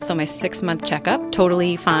So my 6-month checkup,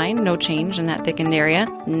 totally fine, no change in that thickened area.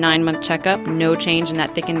 9-month checkup, no change in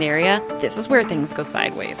that thickened area. This is where things go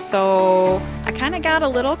sideways. So I kind of got a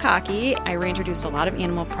little cocky. I reintroduced a lot of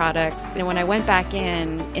animal products. And when I went back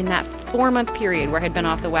in that 4-month period where I had been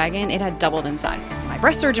off the wagon, it had doubled in size. My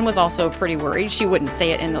breast surgeon was also pretty worried. She wouldn't say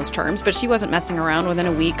it in those terms, but she wasn't messing around. Within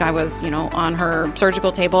a week, I was, on her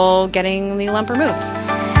surgical table getting the lump removed.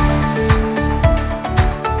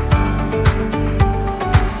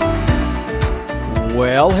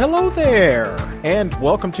 Well, hello there, and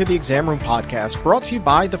welcome to the Exam Room Podcast, brought to you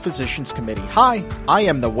by the Physicians Committee. Hi, I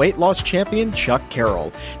am the weight loss champion, Chuck Carroll.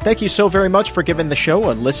 Thank you so very much for giving the show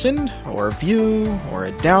a listen, or a view, or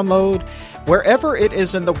a download. Wherever it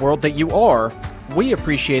is in the world that you are, we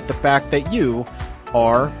appreciate the fact that you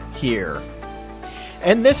are here.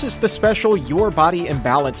 And this is the special Your Body in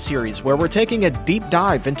Balance series, where we're taking a deep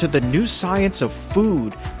dive into the new science of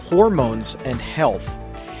food, hormones, and health.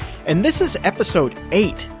 And this is episode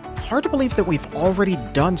 8. Hard to believe that we've already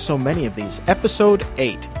done so many of these. Episode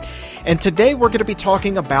 8. And today we're going to be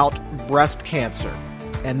talking about breast cancer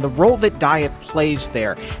and the role that diet plays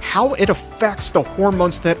there, how it affects the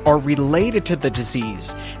hormones that are related to the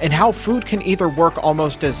disease, and how food can either work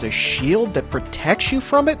almost as a shield that protects you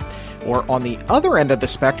from it, or on the other end of the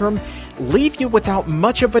spectrum, leave you without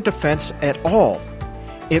much of a defense at all.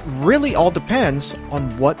 It really all depends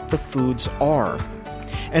on what the foods are.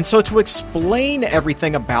 And so to explain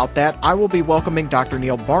everything about that, I will be welcoming Dr.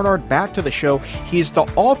 Neal Barnard back to the show. He's the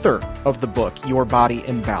author of the book, Your Body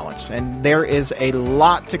in Balance, and there is a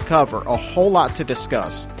lot to cover, a whole lot to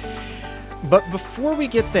discuss. But before we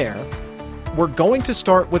get there, we're going to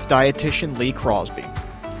start with dietitian Lee Crosby.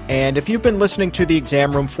 And if you've been listening to the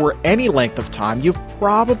Exam Room for any length of time, you've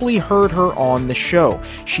probably heard her on the show.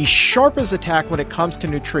 She's sharp as a tack when it comes to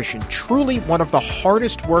nutrition, truly one of the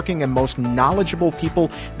hardest working and most knowledgeable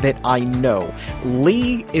people that I know.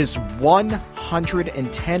 Lee is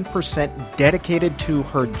 110% dedicated to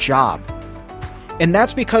her job. And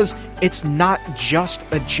that's because it's not just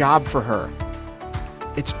a job for her.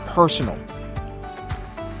 It's personal.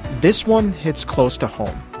 This one hits close to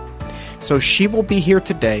home. So she will be here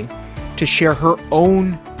today to share her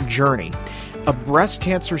own journey, a breast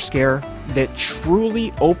cancer scare that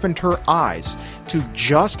truly opened her eyes to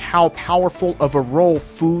just how powerful of a role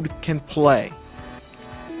food can play.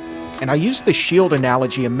 And I used the shield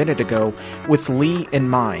analogy a minute ago with Lee in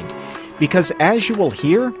mind, because as you will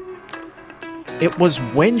hear, it was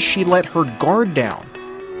when she let her guard down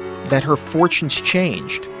that her fortunes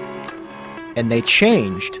changed. And they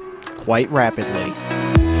changed quite rapidly.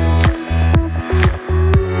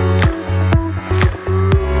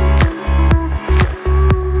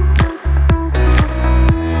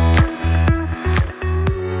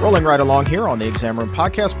 Rolling right along here on the Exam Room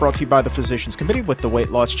Podcast, brought to you by the Physicians Committee with the weight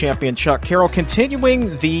loss champion Chuck Carroll,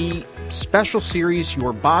 continuing the special series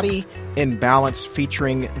Your Body in Balance,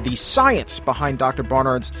 featuring the science behind Dr.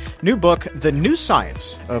 Barnard's new book, The New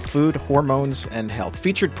Science of Food, Hormones, and Health.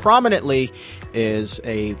 Featured prominently is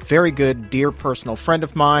a very good, dear personal friend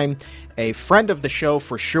of mine, a friend of the show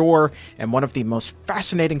for sure, and one of the most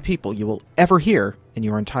fascinating people you will ever hear in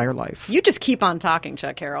your entire life. You just keep on talking,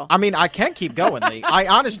 Chuck Carroll. I mean, I can't keep going, Lee. I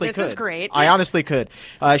honestly could. This is great. I honestly could.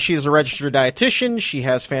 She is a registered dietitian. She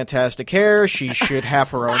has fantastic hair. She should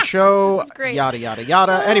have her own show. This is great. Yada, yada,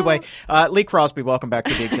 yada. Anyway, Lee Crosby, welcome back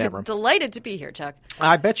to the Exam Room. Delighted to be here, Chuck.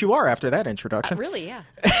 I bet you are after that introduction. Really, yeah.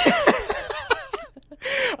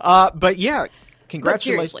 But yeah.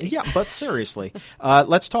 Congratulations. But seriously.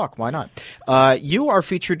 Let's talk. Why not? You are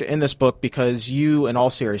featured in this book because you, in all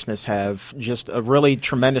seriousness, have just a really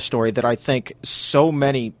tremendous story that I think so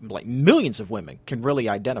many, like millions of women, can really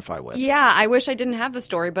identify with. Yeah, I wish I didn't have the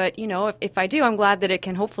story, but, if I do, I'm glad that it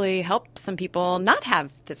can hopefully help some people not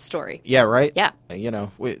have this story. Yeah, right? Yeah.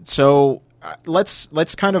 So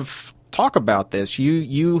let's kind of talk about this.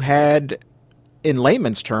 You had, in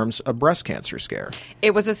layman's terms, a breast cancer scare.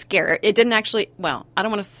 It was a scare. It didn't actually, I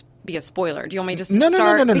don't want to be a spoiler. Do you want me to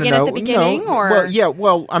begin at the beginning? No. Or?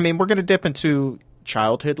 Well, I mean, we're going to dip into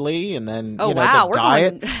childhood Lee, and then, the diet. We're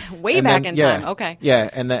going way back in time. Okay. Yeah,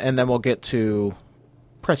 and then we'll get to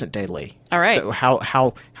present day Lee. All right.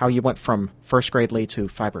 How you went from first grade Lee to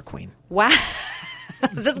Fiber Queen. Wow.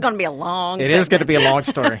 This is going to be a long It is going to be a long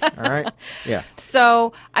story. All right? Yeah.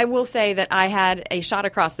 So I will say that I had a shot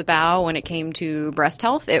across the bow when it came to breast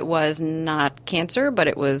health. It was not cancer, but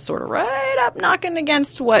it was sort of right up knocking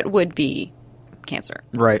against what would be cancer.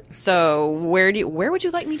 Right. So where would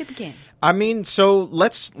you like me to begin? I mean, so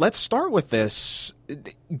let's start with this.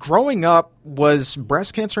 Growing up, was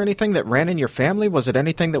breast cancer anything that ran in your family? Was it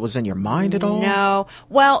anything that was in your mind at all? No.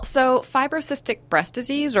 Well, so fibrocystic breast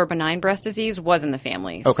disease or benign breast disease was in the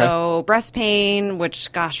family. Okay. So breast pain,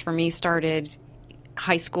 which, gosh, for me started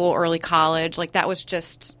high school, early college, like that was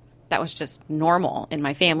just normal in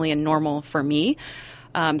my family and normal for me.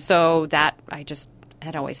 So that I just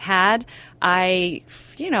had always had.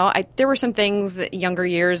 There were some things younger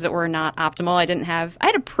years that were not optimal. I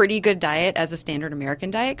had a pretty good diet as a standard American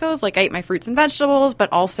diet goes. Like I ate my fruits and vegetables,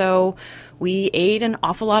 but also we ate an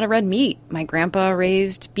awful lot of red meat. My grandpa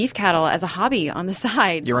raised beef cattle as a hobby on the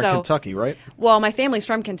side. You're in Kentucky, right? Well, my family's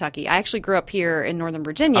from Kentucky. I actually grew up here in Northern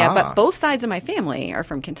Virginia, but both sides of my family are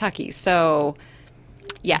from Kentucky. So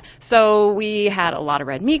yeah. So we had a lot of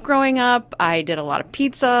red meat growing up. I did a lot of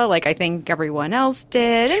pizza like I think everyone else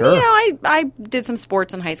did. Sure. And, I did some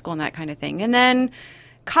sports in high school and that kind of thing. And then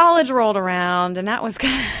college rolled around and that was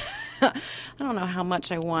kind of, I don't know how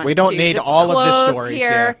much I want We don't to need all of the stories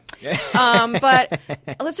here. Yeah. But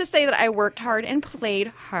let's just say that I worked hard and played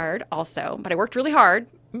hard also. But I worked really hard.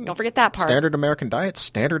 Don't forget that part. Standard American diet,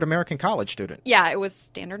 standard American college student. Yeah, it was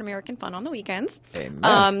standard American fun on the weekends.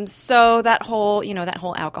 Amen. So that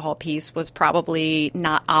whole alcohol piece was probably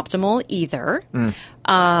not optimal either.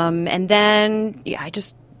 And then I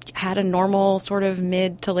just had a normal sort of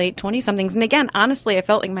mid to late 20-somethings. And again, honestly, I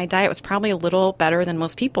felt like my diet was probably a little better than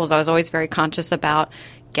most people's. I was always very conscious about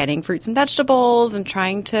getting fruits and vegetables and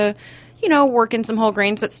trying to work in some whole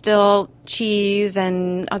grains, but still cheese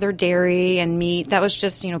and other dairy and meat. That was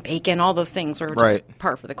just, bacon, all those things were just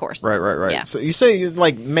par for the course. Right. Yeah. So you say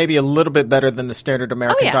like maybe a little bit better than the standard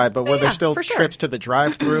American diet, but were there still trips to the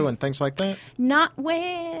drive-thru and things like that?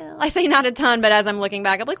 I say not a ton, but as I'm looking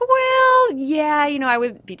back, I'm like, well, yeah, I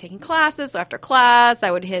would be taking classes. So after class,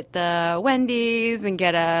 I would hit the Wendy's and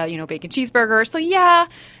get a, bacon cheeseburger. So yeah,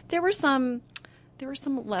 there were some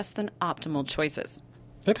less than optimal choices.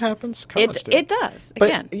 It happens. It does.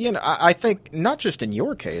 But, again. I think not just in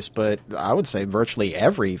your case, but I would say virtually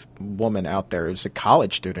every woman out there who's a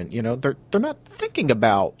college student, they're not thinking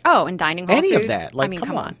about and dining hall any food. of that. Like, I mean,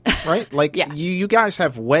 come on. on. Right? Like, yeah. you guys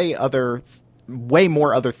have way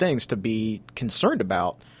more other things to be concerned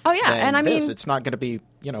about. Oh, yeah. And I mean, it's not going to be,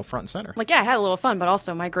 front and center. Like, yeah, I had a little fun, but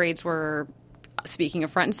also my grades were, speaking of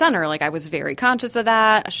front and center, like I was very conscious of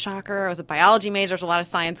that. A shocker. I was a biology major. There's a lot of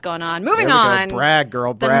science going on. Moving on. Go. Brag,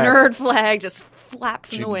 girl, the brag. nerd flag just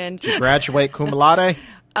flaps in the wind. Did you graduate cum laude?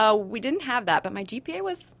 We didn't have that, but my GPA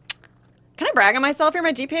was, can I brag on myself here?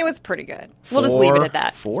 My GPA was pretty good. We'll just leave it at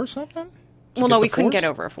that. 4 something? Well, no, we couldn't get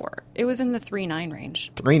over a 4. It was in the 3.9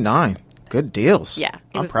 range. 3.9. Good deals. Yeah.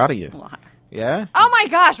 I'm proud of you. Yeah? Oh, my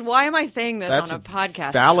gosh. Why am I saying this on a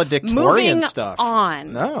podcast? Valedictorian stuff.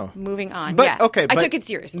 Moving on. But, yeah. okay. I took it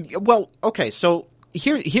seriously. Well, okay. So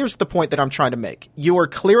here's the point that I'm trying to make. You are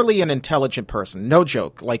clearly an intelligent person. No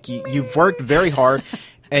joke. Like, you've worked very hard,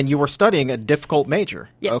 and you were studying a difficult major.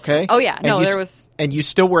 Yes. Okay? Oh, yeah. And you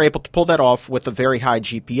still were able to pull that off with a very high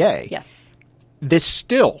GPA. Yes.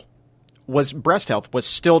 Breast health was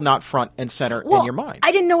still not front and center in your mind.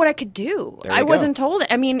 I didn't know what I could do. I wasn't told.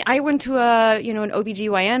 I mean, I went to an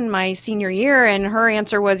OBGYN my senior year, and her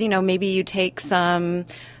answer was, maybe you take some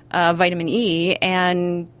vitamin E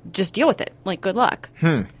and just deal with it. Like, good luck.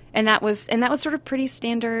 And that was sort of pretty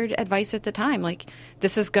standard advice at the time. Like,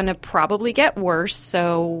 this is going to probably get worse,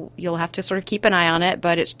 so you'll have to sort of keep an eye on it.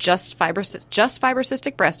 But it's just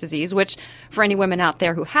fibrocystic breast disease, which for any women out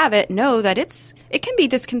there who have it, know that it can be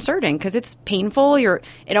disconcerting because it's painful. You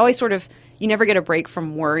never get a break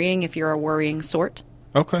from worrying if you're a worrying sort.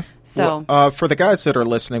 Okay. So for the guys that are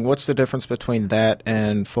listening, what's the difference between that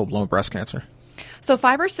and full-blown breast cancer? So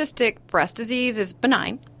fibrocystic breast disease is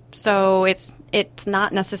benign. So it's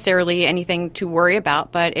not necessarily anything to worry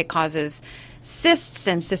about, but it causes cysts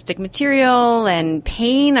and cystic material and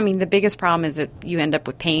pain. I mean, the biggest problem is that you end up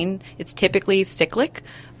with pain. It's typically cyclic.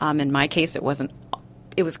 In my case, it wasn't.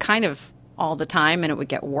 It was kind of all the time, and it would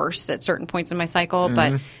get worse at certain points in my cycle. Mm-hmm.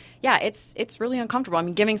 But yeah, it's really uncomfortable. I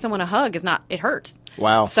mean, giving someone a hug it hurts.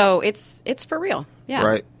 Wow. So it's for real. Yeah.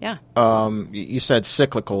 Right. Yeah. You said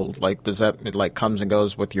cyclical. Like, does that it comes and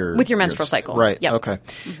goes with your menstrual cycle? Right. Yep. Okay.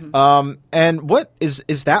 Mm-hmm. And what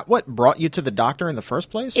is that? What brought you to the doctor in the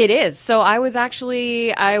first place? It is. So I was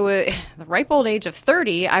the ripe old age of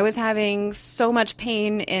 30. I was having so much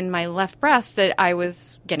pain in my left breast that I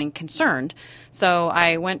was getting concerned. So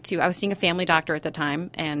I was seeing a family doctor at the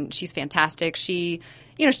time, and she's fantastic. She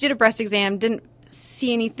did a breast exam, didn't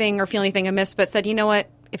see anything or feel anything amiss, but said, you know what?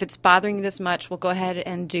 If it's bothering you this much, we'll go ahead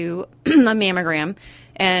and do a mammogram.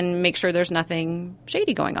 and make sure there's nothing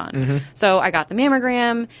shady going on. So I got the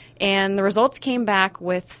mammogram, and the results came back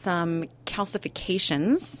with some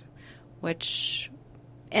calcifications,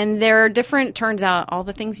 and there are different, turns out, all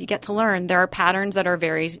the things you get to learn. There are patterns that are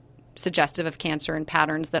very suggestive of cancer and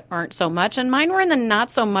patterns that aren't so much. And mine were in the not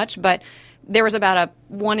so much, but there was about a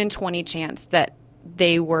 1 in 20 chance that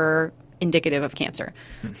they were indicative of cancer.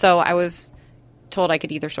 So I was told I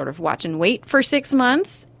could either sort of watch and wait for 6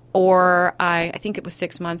 months, or I think it was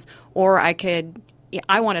 6 months, or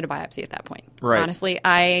I wanted a biopsy at that point. Right. Honestly,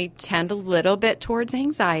 I tend a little bit towards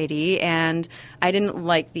anxiety, and I didn't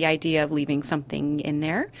like the idea of leaving something in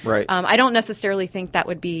there. Right. I don't necessarily think that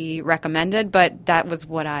would be recommended, but that was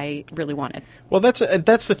what I really wanted. Well, that's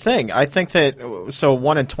the thing. I think that, so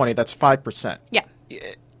 1 in 20, that's 5%. Yeah.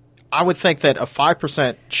 I would think that a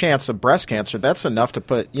 5% chance of breast cancer, that's enough to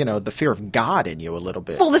put, the fear of God in you a little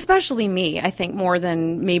bit. Well, especially me, I think, more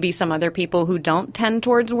than maybe some other people who don't tend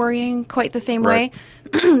towards worrying quite the same Right.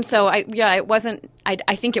 way. So, it wasn't –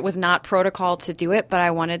 I think it was not protocol to do it, but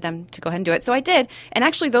I wanted them to go ahead and do it. So I did. And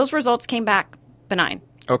actually, those results came back benign.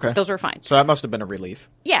 Okay. Those were fine. So that must have been a relief.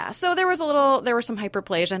 Yeah. So there was some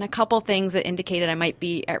hyperplasia and a couple things that indicated I might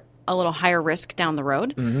be at a little higher risk down the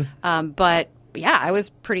road. But – yeah, I was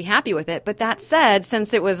pretty happy with it. But that said,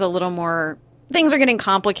 since it was a little more, things are getting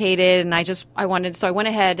complicated, and I went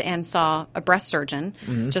ahead and saw a breast surgeon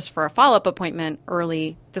just for a follow-up appointment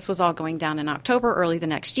early. This was all going down in October, early the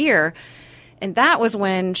next year. And that was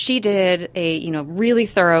when she did a, really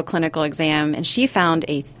thorough clinical exam, and she found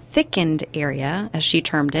a thickened area, as she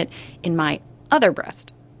termed it, in my other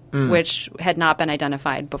breast, which had not been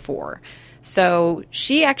identified before. So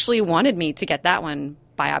she actually wanted me to get that one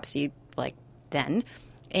biopsied then.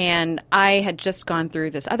 And I had just gone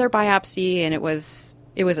through this other biopsy, and it was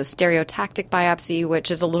a stereotactic biopsy, which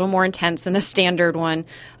is a little more intense than a standard one.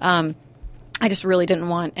 I just really didn't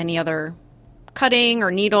want any other cutting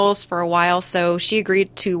or needles for a while, so she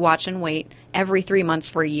agreed to watch and wait every 3 months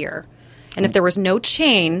for a year. And if there was no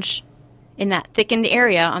change in that thickened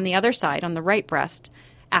area on the other side, on the right breast,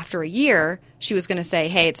 after a year, she was going to say,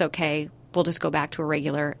 hey, it's okay, we'll just go back to a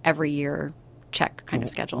regular every year check kind of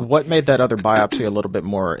schedule. What made that other biopsy a little bit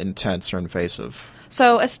more intense or invasive?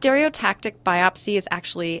 So a stereotactic biopsy is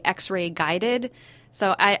actually X-ray guided.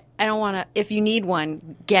 So I don't want to, if you need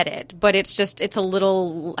one, get it. But it's a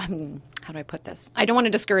little, how do I put this? I don't want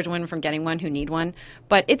to discourage women from getting one who need one.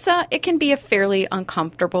 But it can be a fairly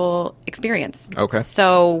uncomfortable experience. Okay.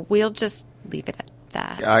 So we'll just leave it at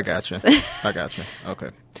that. I gotcha.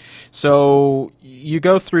 Okay. So you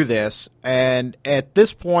go through this, and at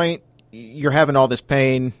this point, you're having all this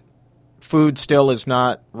pain. Food still is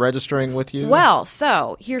not registering with you? Well,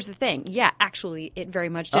 so here's the thing. Yeah, actually, it very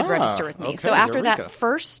much did register with me. Okay, so after that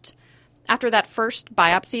first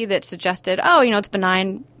biopsy that suggested, it's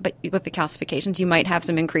benign, but with the calcifications, you might have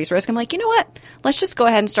some increased risk. I'm like, you know what? Let's just go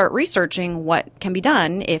ahead and start researching what can be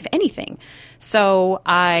done, if anything. So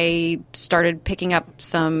I started picking up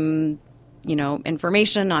some,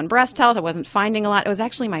 information on breast health. I wasn't finding a lot. It was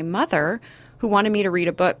actually my mother who wanted me to read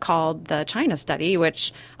a book called The China Study,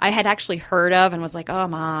 which I had actually heard of and was like, oh,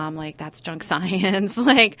 Mom, that's junk science.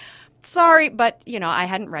 Sorry, but, I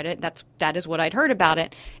hadn't read it. That is what I'd heard about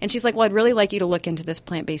it. And she's like, well, I'd really like you to look into this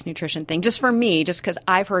plant-based nutrition thing just for me, just because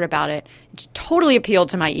I've heard about it. It totally appealed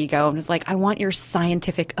to my ego and was like, I want your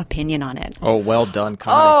scientific opinion on it. Oh, well done,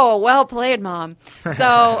 Connie. Oh, well played, Mom.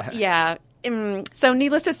 So, yeah. So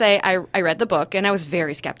needless to say, I read the book, and I was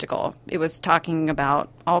very skeptical. It was talking about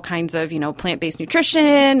all kinds of, plant-based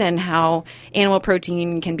nutrition and how animal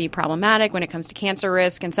protein can be problematic when it comes to cancer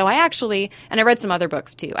risk. And so I read some other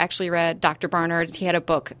books too. I actually read Dr. Barnard. He had a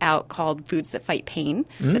book out called Foods That Fight Pain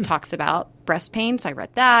that talks about breast pain. So I read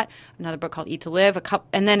that. Another book called Eat to Live.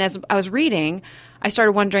 And then as I was reading, I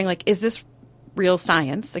started wondering, is this real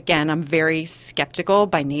science? Again, I'm very skeptical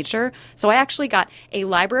by nature. So I actually got a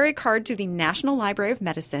library card to the National Library of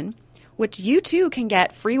Medicine, which you too can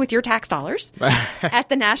get free with your tax dollars at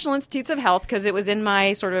the National Institutes of Health, because it was in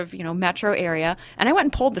my sort of, metro area. And I went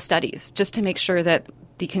and pulled the studies just to make sure that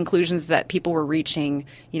the conclusions that people were reaching,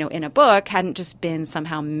 in a book hadn't just been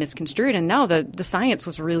somehow misconstrued. And no, the science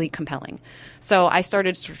was really compelling. So I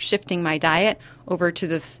started sort of shifting my diet over to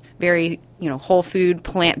this very, whole food,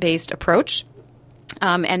 plant-based approach.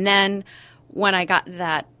 And then when I got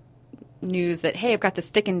that news that, hey, I've got this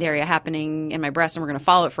thickened area happening in my breast and we're going to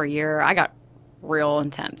follow it for a year, I got real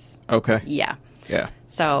intense. Okay. Yeah. Yeah.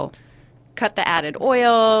 So cut the added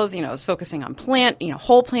oils, I was focusing on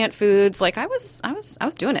whole plant foods. I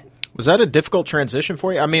was doing it. Was that a difficult transition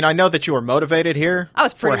for you? I mean, I know that you were motivated here I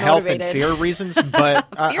was pretty for health motivated. and fear reasons, but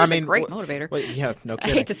Fear's I mean, a great motivator. well, yeah, no I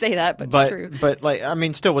kidding. hate to say that, but it's true. But like, I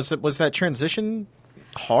mean, still, was that transition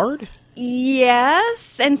hard?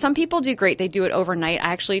 Yes, and some people do great. They do it overnight.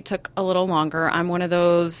 I actually took a little longer. I'm one of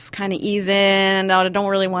those kind of ease in. I don't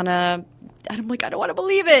really want to. I'm like, I don't want to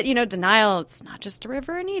believe it. Denial. It's not just a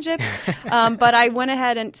river in Egypt. But I went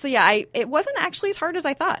ahead and so yeah, it wasn't actually as hard as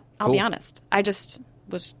I thought. I'll be honest. I just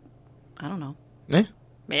was. I don't know.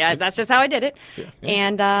 Yeah, that's just how I did it. Yeah.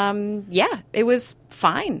 And it was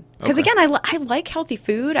fine. Because again, I like healthy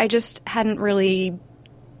food. I just hadn't really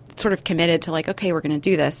sort of committed to like, okay, we're going to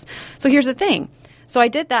do this. So here's the thing. So I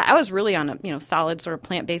did that. I was really on a solid sort of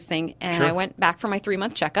plant-based thing. And I went back for my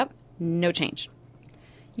 3-month checkup. No change.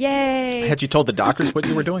 Yay. Had you told the doctors what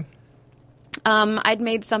you were doing? I'd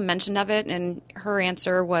made some mention of it, and her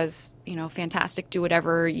answer was, fantastic. Do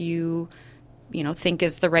whatever you think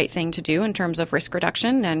is the right thing to do in terms of risk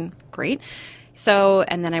reduction, and great. So,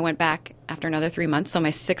 and then I went back after another 3 months. So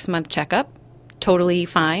my 6-month checkup, totally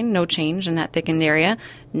fine, no change in that thickened area.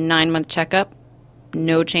 9-month checkup,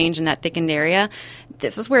 no change in that thickened area.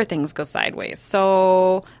 This is where things go sideways.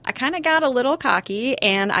 So I kind of got a little cocky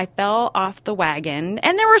and I fell off the wagon.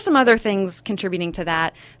 And there were some other things contributing to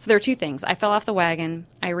that. So there are 2 things. I fell off the wagon.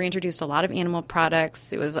 I reintroduced a lot of animal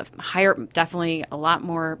products. It was definitely a lot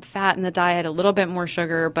more fat in the diet, a little bit more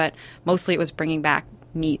sugar, but mostly it was bringing back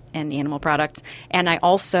meat and animal products. And I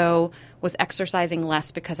also was exercising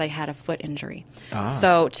less because I had a foot injury.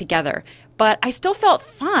 So together. But I still felt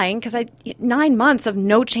fine because 9 months of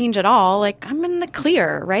no change at all, like I'm in the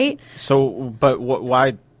clear, right? So, but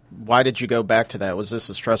why did you go back to that? Was this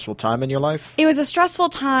a stressful time in your life? It was a stressful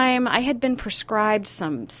time. I had been prescribed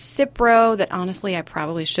some Cipro that honestly I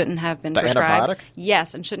probably shouldn't have been prescribed. Antibiotic?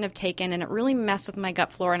 Yes, and shouldn't have taken, and it really messed with my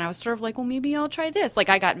gut flora. And I was sort of like, well, maybe I'll try this. Like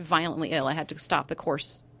I got violently ill. I had to stop the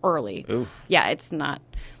course early. Ooh. Yeah, it's not.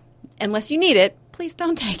 Unless you need it, please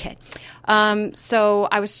don't take it. So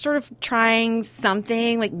I was sort of trying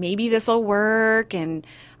something, like maybe this will work, and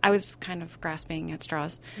I was kind of grasping at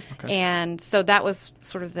straws. Okay. And so that was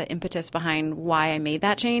sort of the impetus behind why I made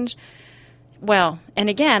that change. Well, and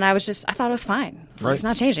again, I thought it was fine. It's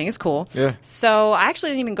not changing. It's cool. Yeah. So I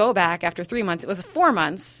actually didn't even go back after 3 months. It was 4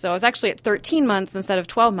 months. So I was actually at 13 months instead of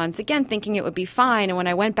 12 months, again, thinking it would be fine. And when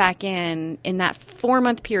I went back in that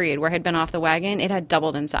 4-month period where I had been off the wagon, it had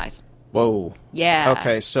doubled in size. Whoa. Yeah.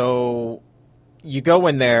 Okay, so you go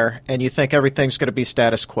in there and you think everything's going to be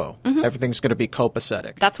status quo. Mm-hmm. Everything's going to be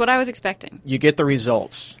copacetic. That's what I was expecting. You get the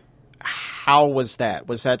results. How was that?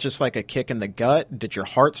 Was that just like a kick in the gut? Did your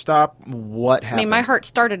heart stop? What happened? I mean, my heart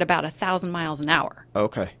started about 1,000 miles an hour.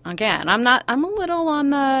 Okay. Again, I'm a little on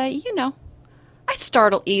the, I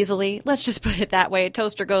startle easily. Let's just put it that way. A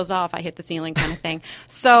toaster goes off, I hit the ceiling kind of thing.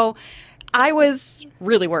 So I was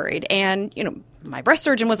really worried. And, my breast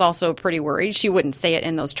surgeon was also pretty worried. She wouldn't say it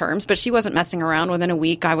in those terms, but she wasn't messing around. Within a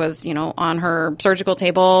week, I was, on her surgical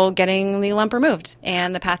table getting the lump removed.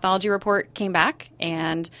 And the pathology report came back,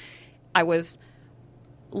 and I was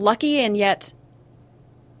lucky and yet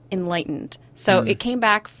enlightened. So it came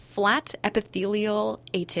back flat epithelial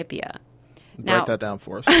atypia. Now, write that down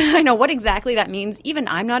for us. I know what exactly that means. Even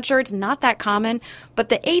I'm not sure. It's not that common. But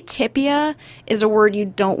the atypia is a word you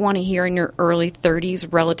don't want to hear in your early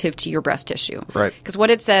 30s relative to your breast tissue. Right. Because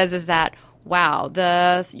what it says is that, wow,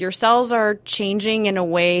 your cells are changing in a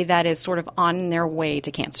way that is sort of on their way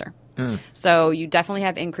to cancer. So you definitely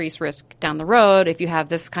have increased risk down the road if you have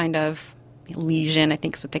this kind of lesion, I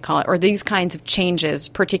think is what they call it, or these kinds of changes,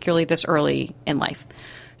 particularly this early in life.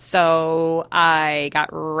 So I got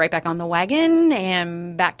right back on the wagon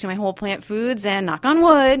and back to my whole plant foods, and knock on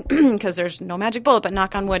wood, because there's no magic bullet, but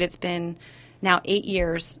knock on wood, it's been now 8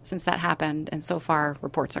 years since that happened, and so far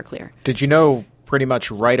reports are clear. Did you know pretty much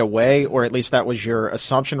right away, or at least that was your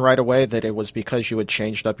assumption right away, that it was because you had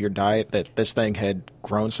changed up your diet that this thing had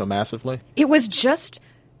grown so massively? It was just,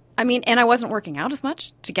 and I wasn't working out as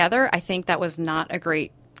much together. I think that was not a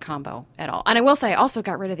great combo at all. And I will say I also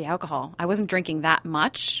got rid of the alcohol. I wasn't drinking that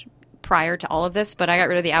much prior to all of this, but I got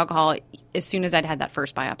rid of the alcohol as soon as I'd had that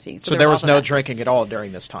first biopsy. So there was no drinking at all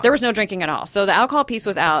during this time? There was no drinking at all. So the alcohol piece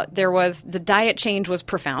was out. The diet change was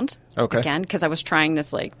profound. Okay. Again, because I was trying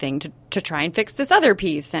this thing to try and fix this other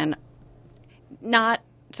piece, and not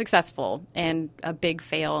successful, and a big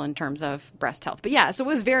fail in terms of breast health. But yeah, so it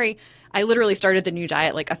was I literally started the new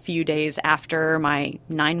diet a few days after my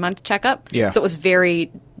 9-month checkup. Yeah. So it was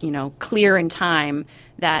very, clear in time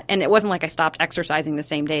and it wasn't like I stopped exercising the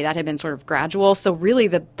same day. That had been sort of gradual. So really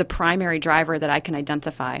the primary driver that I can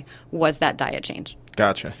identify was that diet change.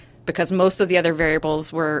 Gotcha. because most of the other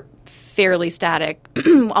variables were fairly static,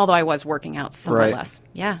 although I was working out somewhat Right. less.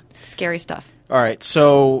 Yeah, scary stuff. All right,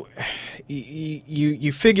 so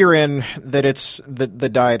you figure in that it's the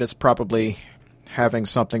diet is probably having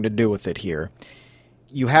something to do with it here.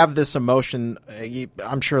 You have this emotion,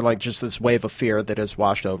 I'm sure, like just this wave of fear that has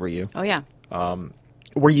washed over you. Oh, yeah.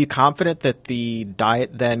 Were you confident that the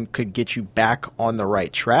diet then could get you back on the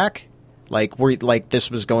right track? Like,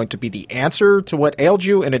 this was going to be the answer to what ailed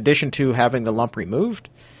you, in addition to having the lump removed?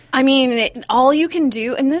 I mean, all you can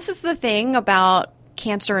do, and this is the thing about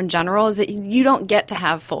cancer in general, is that you don't get to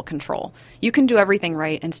have full control. You can do everything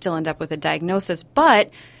right and still end up with a diagnosis, but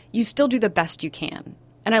you still do the best you can.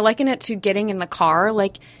 And I liken it to getting in the car.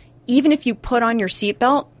 Like, even if you put on your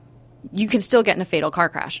seatbelt, you can still get in a fatal car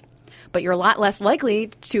crash. But you're a lot less likely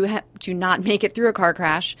to not make it through a car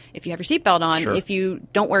crash if you have your seatbelt on. Sure. If you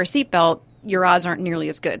don't wear a seatbelt, your odds aren't nearly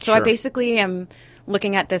as good. So I Sure. basically am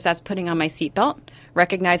looking at this as putting on my seatbelt,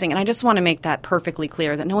 recognizing, and I just want to make that perfectly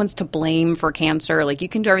clear, that no one's to blame for cancer. Like, you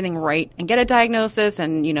can do everything right and get a diagnosis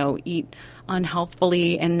and, eat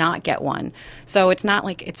unhealthfully and not get one. So it's not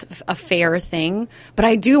like it's a fair thing. But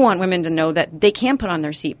I do want women to know that they can put on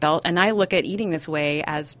their seatbelt, and I look at eating this way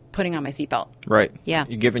as putting on my seatbelt. Right. Yeah.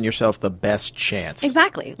 You're giving yourself the best chance.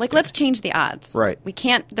 Exactly. Like, let's change the odds. Right. We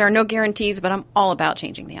can't, there are no guarantees, but I'm all about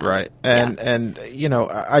changing the odds. Right. And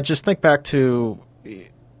I just think back to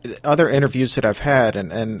other interviews that I've had,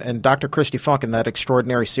 and Dr. Christy Funk in that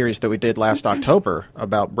extraordinary series that we did last October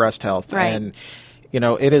about breast health. Right. And,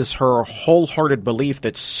 it is her wholehearted belief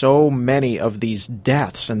that so many of these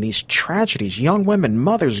deaths and these tragedies, young women,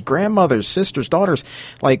 mothers, grandmothers, sisters, daughters,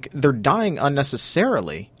 like, they're dying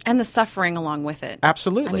unnecessarily. And the suffering along with it.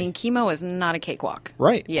 Absolutely. I mean, chemo is not a cakewalk.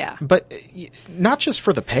 Right. Yeah. But not just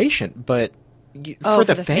for the patient, but for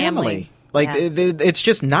the family. Like, Yeah. it's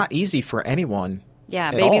just not easy for anyone. Yeah,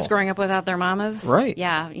 at babies all. growing up without their mamas. Right.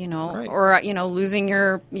 Yeah, Right. or losing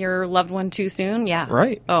your loved one too soon. Yeah.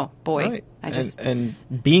 Right. Oh boy. Right. I just and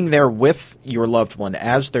being there with your loved one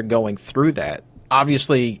as they're going through that.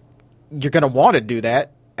 Obviously, you're going to want to do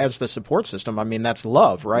that as the support system. I mean, that's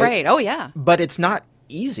love, right? Right. Oh yeah. But it's not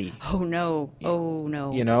easy. Oh no. Oh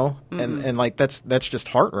no. And like that's just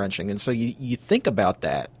heart-wrenching. And so you think about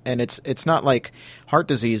that, and it's not like heart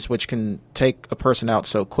disease, which can take a person out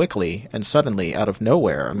so quickly and suddenly out of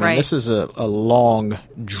nowhere. I mean, Right. This is a long,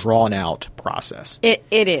 drawn-out process. It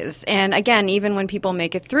is. And again, even when people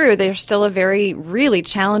make it through, there's still a very, really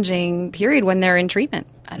challenging period when they're in treatment.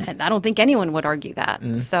 I don't think anyone would argue that.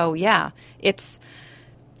 So yeah, it's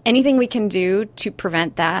anything we can do to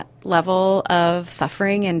prevent that level of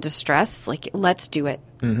suffering and distress, like, let's do it.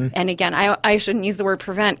 And again, I shouldn't use the word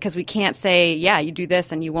prevent, because we can't say, yeah, you do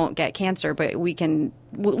this and you won't get cancer, but we can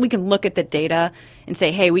look at the data and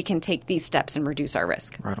say, hey, we can take these steps and reduce our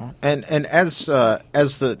risk. Right on. And as the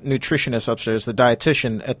nutritionist upstairs, the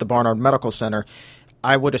dietitian at the Barnard Medical Center,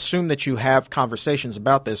 I would assume that you have conversations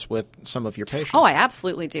about this with some of your patients. Oh, I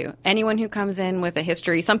absolutely do. Anyone who comes in with a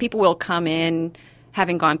history, some people will come in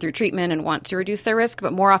having gone through treatment and want to reduce their risk,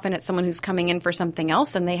 but more often it's someone who's coming in for something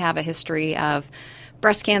else and they have a history of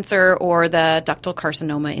breast cancer or the ductal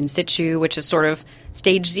carcinoma in situ, which is sort of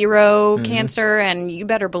stage 0 cancer. And you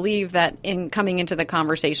better believe that in coming into the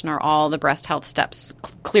conversation are all the breast health steps.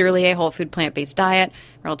 Clearly a whole food plant-based diet,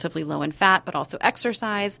 relatively low in fat, but also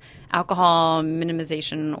exercise, alcohol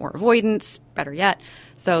minimization or avoidance, better yet.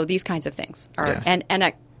 So these kinds of things are, Yeah. and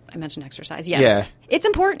I mentioned exercise. Yes. Yeah. It's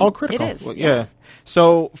important. Oh, critical. It is. Well, yeah.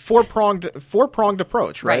 So four-pronged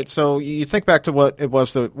approach, right? Right. So you think back to what it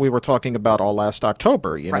was that we were talking about all last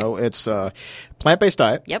October. It's plant-based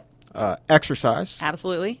diet. Yep. Exercise.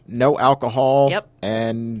 Absolutely. No alcohol. Yep.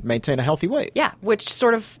 And maintain a healthy weight. Yeah, which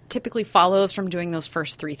sort of typically follows from doing those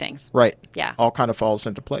first 3 things. Right. Yeah. All kind of falls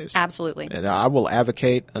into place. Absolutely. And I will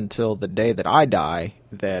advocate until the day that I die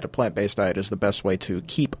that a plant-based diet is the best way to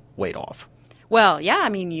keep weight off. Well, yeah, I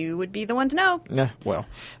mean, you would be the one to know. Yeah, well,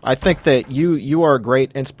 I think that you are a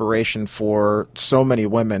great inspiration for so many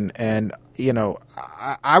women, and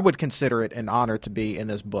I would consider it an honor to be in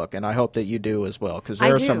this book, and I hope that you do as well, because there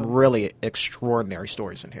I are do. some really extraordinary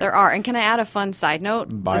stories in here. There are. And can I add a fun side note?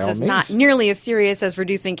 By this all is not means. nearly as serious as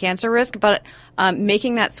reducing cancer risk, but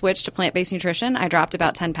making that switch to plant-based nutrition, I dropped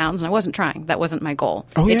about 10 pounds, and I wasn't trying. That wasn't my goal.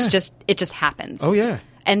 Oh, yeah. It just happens. Oh, yeah.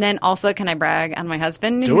 And then also, can I brag on my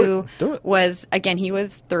husband, Do it. was, again, he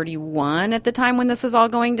was 31 at the time when this was all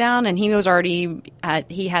going down, and he was already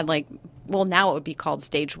he had now it would be called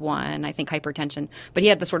stage 1, I think, hypertension, but he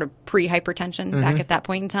had the sort of pre-hypertension back at that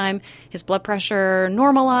point in time. His blood pressure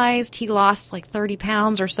normalized. He lost 30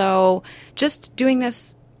 pounds or so just doing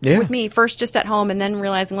this with me, first just at home, and then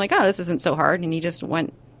realizing this isn't so hard, and he just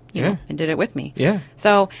went you know, and did it with me. Yeah.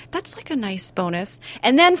 So that's like a nice bonus.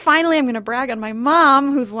 And then finally, I'm going to brag on my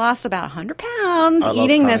mom, who's lost about 100 pounds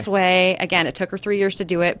eating this way. Again, it took her 3 years to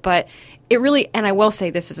do it, but it really, and I will say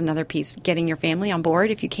this is another piece, getting your family on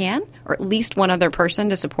board if you can, or at least one other person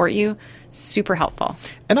to support you, super helpful.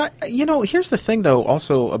 And here's the thing though,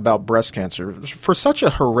 also about breast cancer. For such a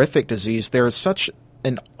horrific disease, there is such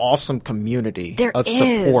an awesome community of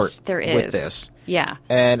support with this. Yeah.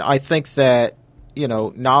 And I think that,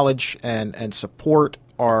 knowledge and support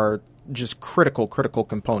are just critical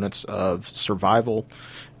components of survival,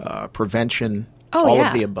 prevention, all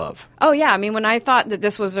of the above. Oh, yeah. I mean, when I thought that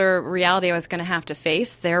this was a reality I was going to have to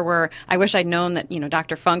face, I wish I'd known that,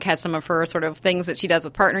 Dr. Funk has some of her sort of things that she does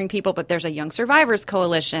with partnering people, but there's a Young Survivors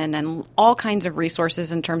Coalition and all kinds of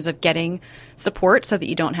resources in terms of getting support so that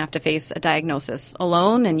you don't have to face a diagnosis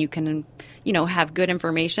alone and you can, have good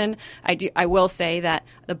information. I will say that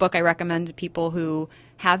the book I recommend to people who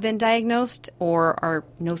have been diagnosed or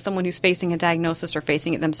know someone who's facing a diagnosis or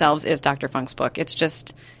facing it themselves is Dr. Funk's book.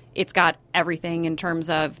 It's got everything in terms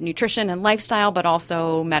of nutrition and lifestyle, but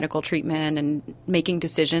also medical treatment and making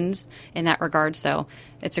decisions in that regard. So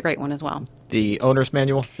it's a great one as well. The owner's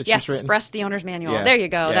manual that she's written? Yes, Breast the Owner's Manual. Yeah. There you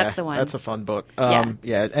go. Yeah, that's the one. That's a fun book. Yeah.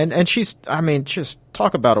 And she's, just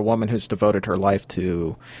talk about a woman who's devoted her life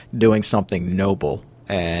to doing something noble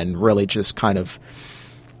and really just kind of,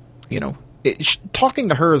 talking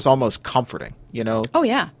to her is almost comforting, Oh,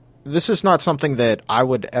 yeah. This is not something that I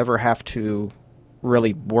would ever have to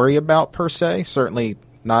really worry about per se. Certainly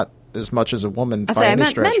not as much as a woman by any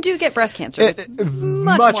stretch. Men do get breast cancer. It's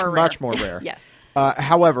much more rare. Yes.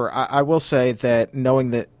 However, I will say that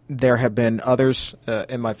knowing that there have been others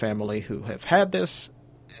in my family who have had this,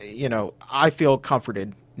 I feel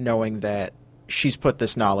comforted knowing that she's put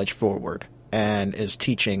this knowledge forward and is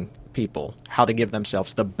teaching people how to give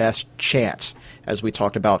themselves the best chance, as we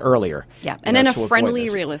talked about earlier. Yeah, and in a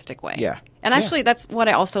friendly, realistic way. Yeah. And actually, that's what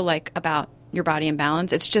I also like about Your Body in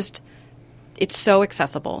Balance. It's so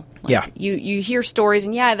accessible. You hear stories,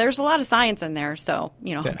 and there's a lot of science in there, so,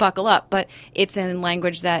 buckle up. But it's in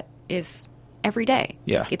language that is every day.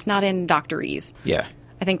 Yeah. It's not in doctorese. Yeah.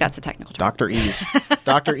 I think that's the technical term. Dr. Ease.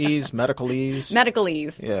 Dr. Ease, medical ease. Medical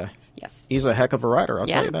ease. Yeah. Yes. He's a heck of a writer, I'll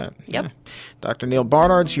tell you that. Yep. Yeah. Dr. Neal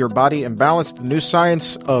Barnard's Your Body in Balance, The New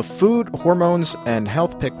Science of Food, Hormones, and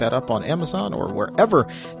Health. Pick that up on Amazon or wherever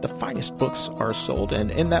the finest books are sold. And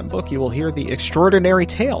in that book, you will hear the extraordinary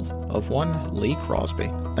tale of one Lee Crosby.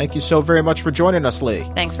 Thank you so very much for joining us, Lee.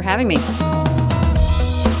 Thanks for having me.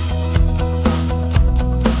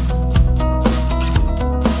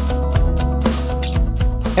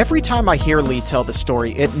 Every time I hear Lee tell the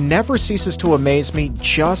story, it never ceases to amaze me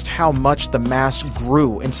just how much the mass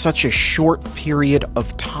grew in such a short period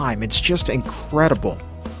of time. It's just incredible.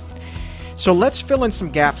 So let's fill in some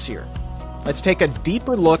gaps here. Let's take a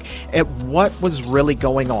deeper look at what was really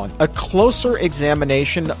going on, a closer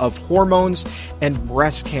examination of hormones and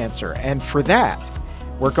breast cancer. And for that,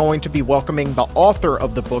 we're going to be welcoming the author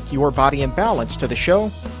of the book, Your Body in Balance, to the show,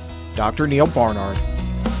 Dr. Neal Barnard.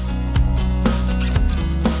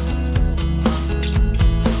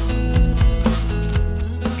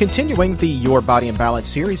 Continuing the Your Body in Balance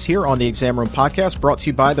series here on the Exam Room Podcast, brought to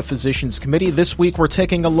you by the Physicians Committee. This week, we're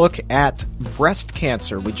taking a look at breast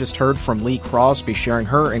cancer. We just heard from Lee Crosby sharing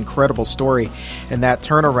her incredible story and that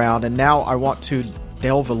turnaround. And now I want to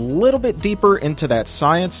delve a little bit deeper into that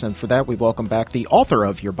science. And for that, we welcome back the author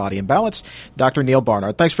of Your Body in Balance, Dr. Neal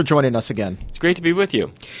Barnard. Thanks for joining us again. It's great to be with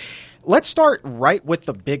you. Let's start right with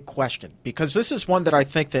the big question, because this is one that I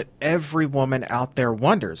think that every woman out there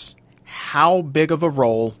wonders. How big of a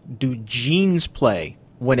role do genes play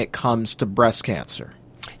when it comes to breast cancer?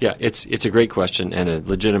 Yeah, it's a great question and a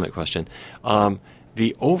legitimate question.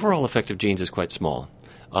 The overall effect of genes is quite small,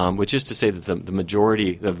 which is to say that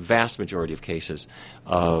the vast majority of cases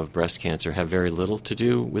of breast cancer have very little to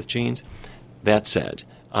do with genes. That said,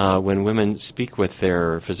 when women speak with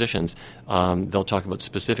their physicians, they'll talk about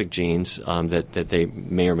specific genes that they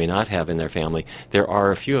may or may not have in their family. There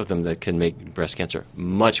are a few of them that can make breast cancer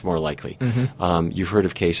much more likely. Mm-hmm. You've heard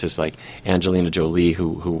of cases like Angelina Jolie,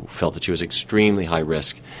 who felt that she was extremely high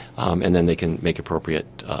risk, and then they can make appropriate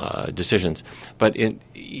decisions. But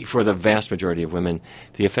for the vast majority of women,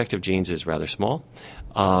 the effect of genes is rather small.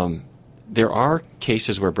 There are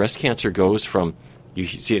cases where breast cancer goes from, you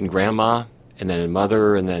see it in grandma, and then in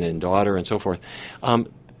mother, and then in daughter, and so forth.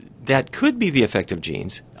 That could be the effect of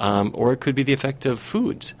genes, or it could be the effect of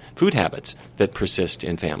food habits that persist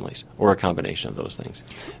in families, or a combination of those things.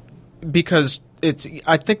 because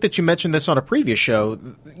I think that you mentioned this on a previous show.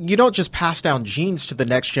 You don't just pass down genes to the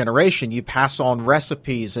next generation. You pass on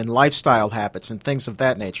recipes and lifestyle habits and things of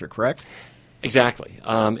that nature, correct? Exactly.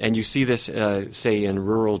 And you see this, say, in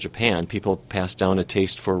rural Japan. People pass down a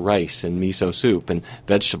taste for rice and miso soup and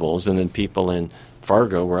vegetables, and then people in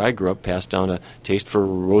Fargo, where I grew up, passed down a taste for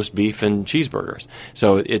roast beef and cheeseburgers.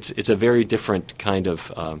 So it's a very different kind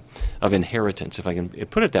of inheritance, if I can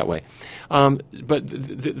put it that way. But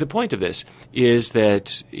the point of this is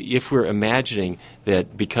that if we're imagining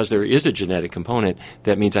that because there is a genetic component,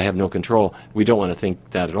 that means I have no control, we don't want to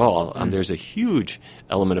think that at all. There's a huge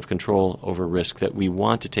element of control over risk that we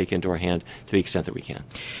want to take into our hand to the extent that we can.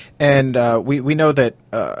 And we know that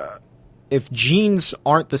if genes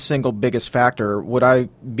aren't the single biggest factor, would I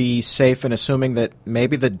be safe in assuming that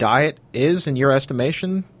maybe the diet is, in your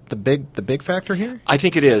estimation, the big factor here? I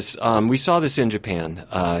think it is. We saw this in Japan.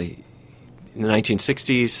 In the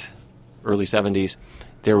 1960s, early 70s,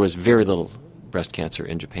 there was very little breast cancer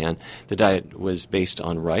in Japan. The diet was based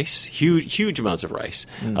on rice, huge amounts of rice,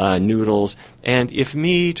 noodles, and if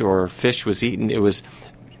meat or fish was eaten, it was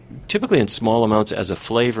typically in small amounts as a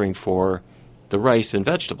flavoring for the rice and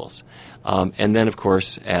vegetables. And then, of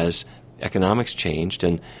course, as economics changed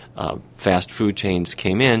and fast food chains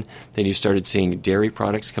came in, then you started seeing dairy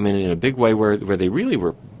products come in a big way where they really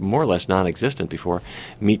were more or less non-existent before.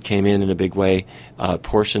 Meat came in a big way.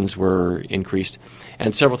 Portions were increased.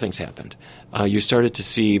 And several things happened. You started to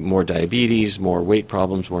see more diabetes, more weight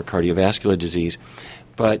problems, more cardiovascular disease.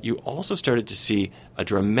 But you also started to see a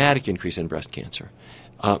dramatic increase in breast cancer.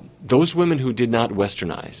 Those women who did not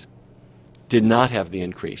westernize did not have the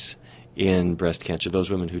increase in breast cancer. Those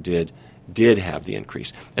women who did have the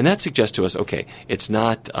increase. And that suggests to us, okay, it's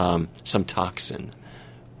not some toxin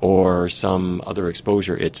or some other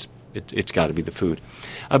exposure. It's got to be the food.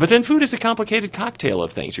 But then food is a complicated cocktail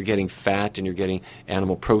of things. You're getting fat and you're getting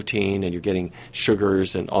animal protein and you're getting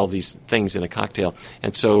sugars and all these things in a cocktail.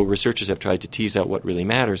 And so researchers have tried to tease out what really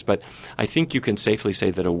matters. But I think you can safely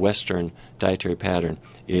say that a Western dietary pattern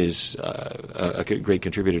is a great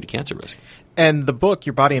contributor to cancer risk. And the book,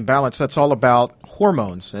 Your Body in Balance, that's all about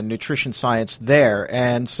hormones and nutrition science there.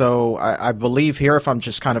 And so I believe here, if I'm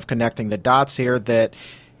just kind of connecting the dots here, that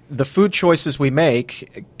the food choices we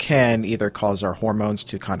make can either cause our hormones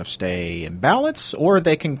to kind of stay in balance, or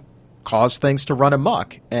they can cause things to run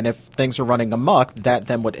amok. And if things are running amok, that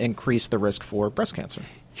then would increase the risk for breast cancer.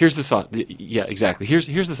 Here's the thought. Yeah, exactly. Here's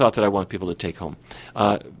the thought that I want people to take home.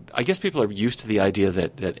 I guess people are used to the idea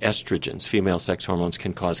that estrogens, female sex hormones,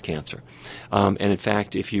 can cause cancer. And in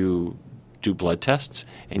fact, if you do blood tests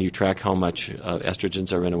and you track how much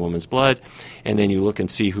estrogens are in a woman's blood, and then you look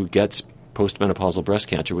and see who gets postmenopausal breast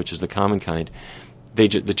cancer, which is the common kind, the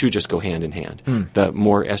two just go hand in hand. The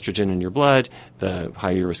more estrogen in your blood, the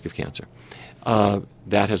higher your risk of cancer.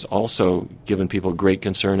 That has also given people great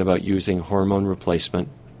concern about using hormone replacement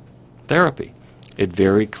therapy. It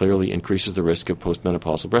very clearly increases the risk of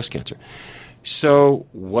postmenopausal breast cancer. So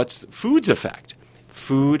what's food's effect?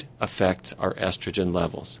 Food affects our estrogen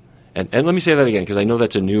levels. And let me say that again, because I know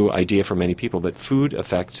that's a new idea for many people, but food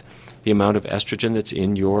affects the amount of estrogen that's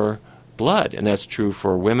in your blood, and that's true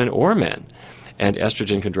for women or men. And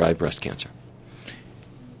estrogen can drive breast cancer.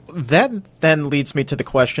 That then leads me to the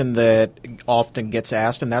question that often gets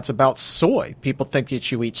asked, and that's about soy. People think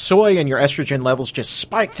that you eat soy and your estrogen levels just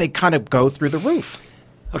spike. They kind of go through the roof.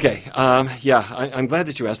 Okay. I'm glad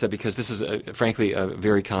that you asked that, because this is, frankly, a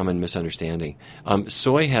very common misunderstanding.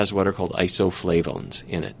 Soy has what are called isoflavones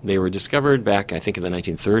in it. They were discovered back, I think, in the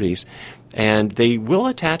 1930s, and they will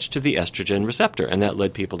attach to the estrogen receptor, and that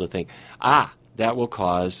led people to think, that will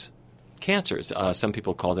cause cancers. Some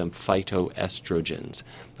people call them phytoestrogens.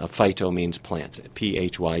 Phyto means plants,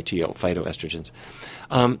 P-H-Y-T-O, phytoestrogens.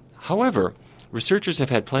 However, researchers have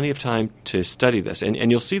had plenty of time to study this, and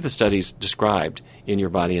you'll see the studies described in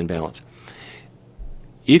Your Body in Balance.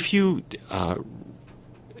 If you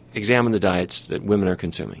examine the diets that women are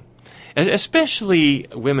consuming, especially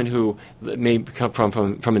women who may come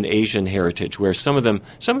from an Asian heritage, where some of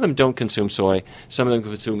them don't consume soy, some of them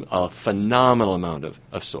consume a phenomenal amount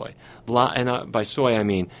of soy. And by soy, I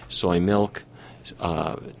mean soy milk,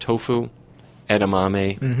 tofu,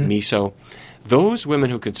 edamame, miso. Those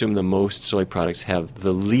women who consume the most soy products have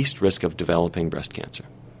the least risk of developing breast cancer.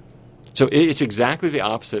 So it's exactly the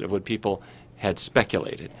opposite of what people had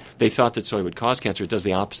speculated. They thought that soy would cause cancer. It does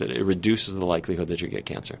the opposite. It reduces the likelihood that you get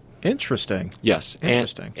cancer. Interesting. Yes.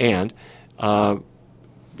 Interesting. And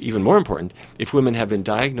even more important, if women have been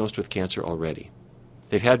diagnosed with cancer already,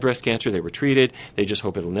 they've had breast cancer, they were treated, they just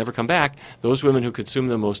hope it'll never come back, those women who consume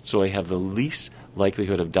the most soy have the least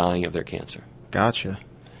likelihood of dying of their cancer. Gotcha.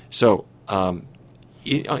 So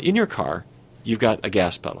in your car, you've got a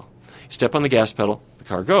gas pedal. Step on the gas pedal, the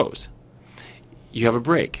car goes. You have a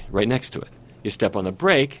brake right next to it. You step on the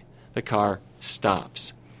brake, the car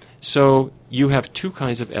stops. So you have two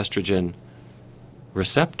kinds of estrogen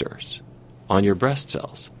receptors on your breast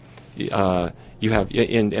cells. You have,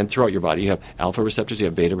 and throughout your body, you have alpha receptors, you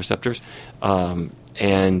have beta receptors,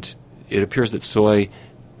 and it appears that soy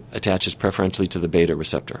attaches preferentially to the beta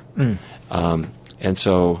receptor. And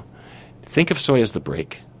so think of soy as the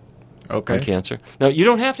brake. Okay. On cancer. Now, you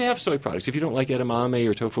don't have to have soy products. If you don't like edamame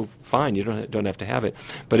or tofu, fine, you don't have to have it.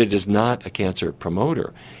 But it is not a cancer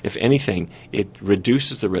promoter. If anything, it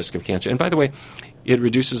reduces the risk of cancer. And by the way, it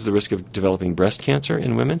reduces the risk of developing breast cancer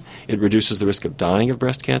in women. It reduces the risk of dying of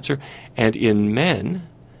breast cancer. And in men,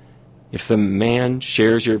 if the man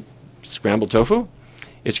shares your scrambled tofu,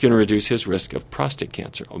 it's going to reduce his risk of prostate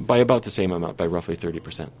cancer by about the same amount, by roughly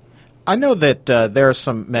 30%. I know that there are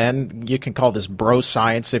some men, you can call this bro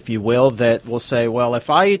science, if you will, that will say, well, if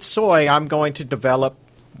I eat soy, I'm going to develop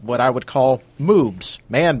what I would call moobs,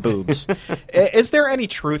 man boobs. Is there any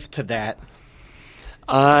truth to that?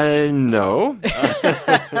 No.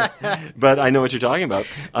 But I know what you're talking about.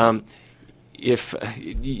 If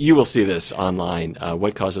you will see this online,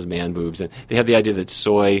 what causes man boobs? And they have the idea that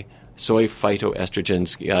soy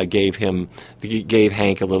phytoestrogens gave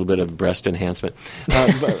Hank a little bit of breast enhancement.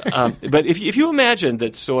 But if you imagine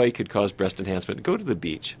that soy could cause breast enhancement, go to the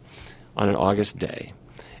beach on an August day,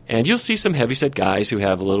 and you'll see some heavyset guys who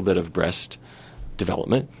have a little bit of breast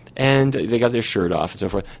development, and they got their shirt off and so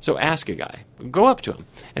forth. So ask a guy. Go up to him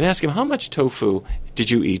and ask him, how much tofu did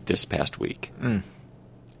you eat this past week?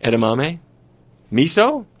 Edamame?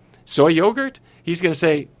 Miso? Soy yogurt? He's going to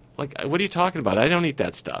say, like, what are you talking about? I don't eat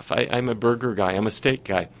that stuff. I'm a burger guy. I'm a steak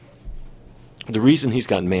guy. The reason he's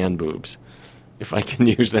got man boobs, if I can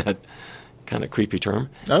use that kind of creepy term.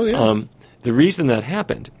 Oh, yeah. The reason that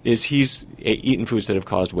happened is he's eaten foods that have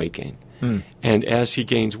caused weight gain. And as he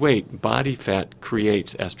gains weight, body fat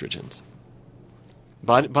creates estrogens.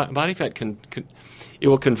 Body fat it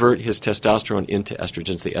will convert his testosterone into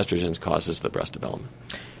estrogens. The estrogens causes the breast development.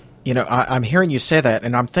 You know, I'm hearing you say that,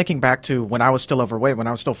 and I'm thinking back to when I was still overweight, when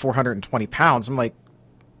I was still 420 pounds. I'm like,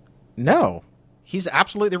 no, he's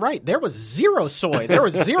absolutely right. There was zero soy. There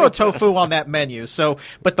was zero tofu on that menu. So,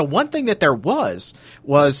 but the one thing that there was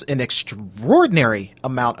an extraordinary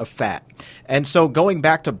amount of fat. And so going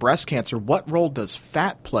back to breast cancer, what role does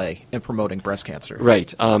fat play in promoting breast cancer?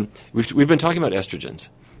 Right. We've been talking about estrogens.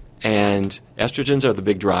 And estrogens are the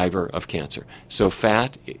big driver of cancer. So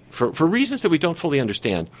fat, for reasons that we don't fully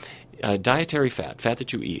understand, dietary fat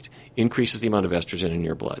that you eat, increases the amount of estrogen in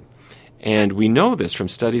your blood. And we know this from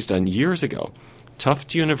studies done years ago.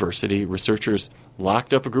 Tufts University researchers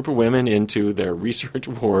locked up a group of women into their research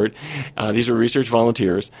ward. These were research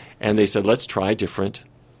volunteers. And they said, let's try different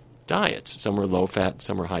diets. Some were low fat,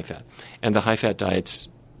 some were high fat. And the high fat diets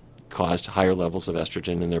caused higher levels of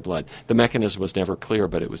estrogen in their blood. The mechanism was never clear,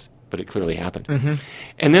 but it clearly happened.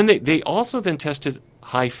 And then they also then tested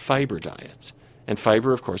high fiber diets. And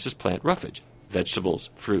fiber, of course, is plant roughage, vegetables,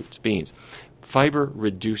 fruits, beans. Fiber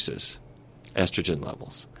reduces estrogen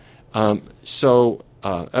levels. And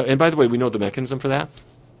by the way, we know the mechanism for that.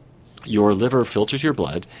 Your liver filters your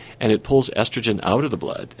blood, and it pulls estrogen out of the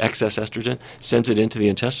blood, excess estrogen, sends it into the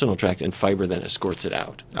intestinal tract, and fiber then escorts it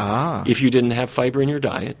out. If you didn't have fiber in your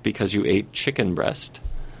diet because you ate chicken breast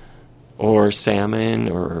or salmon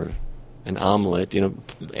or an omelet,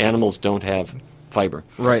 animals don't have fiber.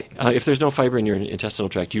 Right. If there's no fiber in your intestinal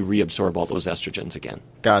tract, you reabsorb all those estrogens again.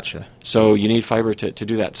 Gotcha. So you need fiber to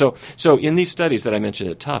do that. So in these studies that I mentioned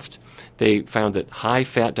at Tufts, they found that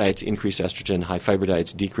high-fat diets increase estrogen, high-fiber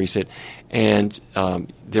diets decrease it, and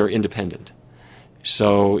they're independent.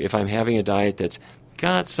 So if I'm having a diet that's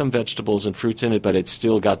got some vegetables and fruits in it, but it's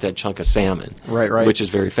still got that chunk of salmon, right. which is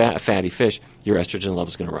very fatty fish, your estrogen level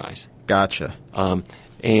is going to rise. Gotcha. You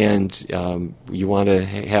want to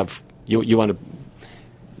have you want to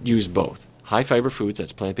use both. High-fiber foods,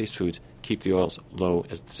 that's plant-based foods, keep the oils low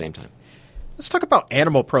at the same time. Let's talk about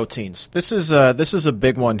animal proteins. This is a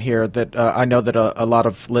big one here that I know that a lot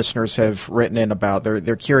of listeners have written in about.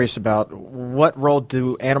 They're curious about what role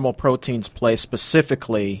do animal proteins play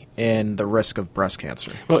specifically in the risk of breast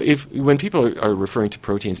cancer? Well, when people are referring to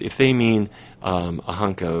proteins, if they mean a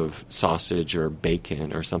hunk of sausage or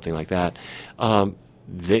bacon or something like that,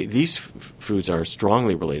 these foods are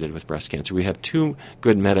strongly related with breast cancer. We have two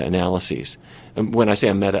good meta-analyses. And when I say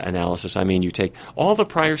a meta-analysis, I mean you take all the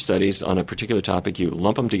prior studies on a particular topic, you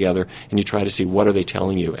lump them together, and you try to see what are they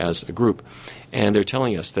telling you as a group. And they're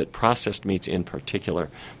telling us that processed meats in particular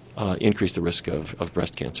increase the risk of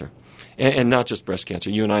breast cancer. And not just breast cancer.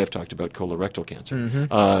 You and I have talked about colorectal cancer.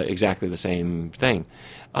 Exactly the same thing.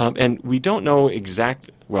 And we don't know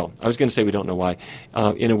well, I was going to say we don't know why.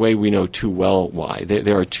 In a way, we know too well why.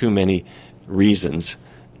 There are too many reasons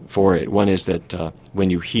for it. One is that when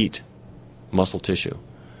you heat muscle tissue,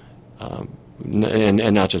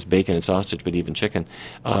 and not just bacon and sausage, but even chicken,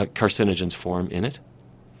 carcinogens form in it.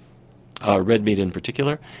 Red meat in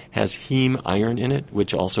particular has heme iron in it,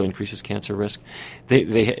 which also increases cancer risk.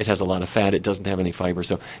 It has a lot of fat. It doesn't have any fiber.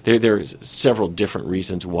 So there are several different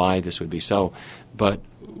reasons why this would be so. But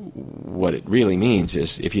what it really means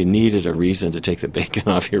is if you needed a reason to take the bacon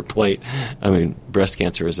off your plate, breast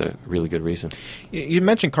cancer is a really good reason. You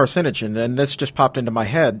mentioned carcinogen, and this just popped into my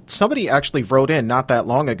head. Somebody actually wrote in not that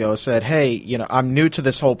long ago, said, hey, I'm new to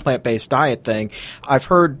this whole plant-based diet thing. I've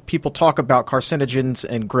heard people talk about carcinogens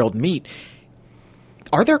in grilled meat.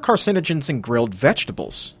 Are there carcinogens in grilled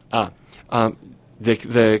vegetables? The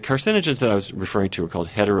carcinogens that I was referring to are called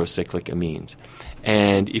heterocyclic amines.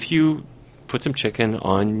 And if you put some chicken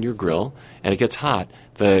on your grill and it gets hot,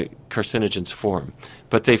 the carcinogens form.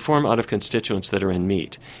 But they form out of constituents that are in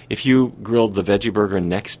meat. If you grilled the veggie burger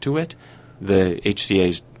next to it, the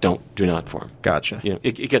HCAs do not form. Gotcha.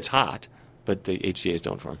 It gets hot, but the HCAs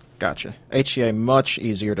don't form. Gotcha. HCA, much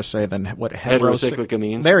easier to say than what heterocyclic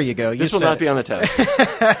amines. There you go. This will not be on the test.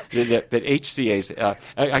 But HCAs,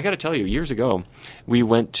 I got to tell you, years ago, we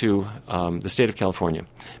went to the state of California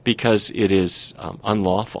because it is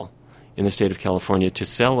unlawful in the state of California to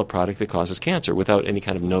sell a product that causes cancer without any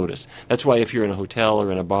kind of notice. That's why if you're in a hotel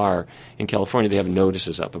or in a bar in California, they have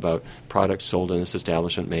notices up about products sold in this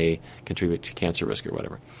establishment may contribute to cancer risk or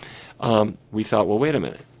whatever. We thought, well, wait a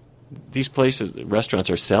minute. These restaurants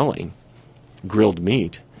are selling grilled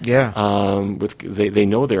meat. Yeah. They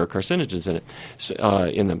know there are carcinogens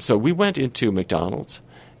in them. So we went into McDonald's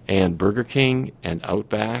and Burger King and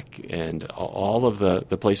Outback and all of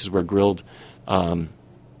the places where grilled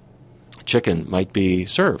chicken might be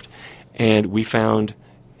served. And we found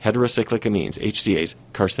heterocyclic amines, HCAs,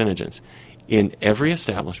 carcinogens, in every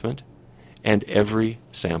establishment and every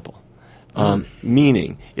sample.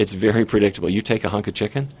 Meaning it's very predictable. You take a hunk of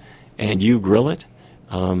chicken and you grill it,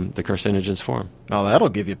 the carcinogens form. Oh, that'll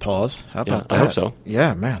give you pause. How about that? I hope so.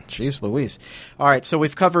 Yeah, man. Jeez Louise. All right, so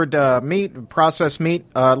we've covered meat, processed meat.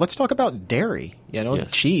 Let's talk about dairy,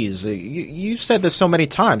 Yes. cheese. You've said this so many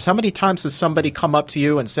times. How many times has somebody come up to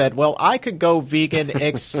you and said, well, I could go vegan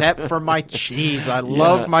except for my cheese. I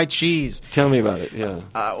love my cheese. Tell me about it, yeah.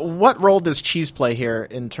 What role does cheese play here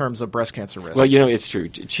in terms of breast cancer risk? Well, it's true.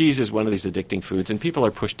 Cheese is one of these addicting foods, and people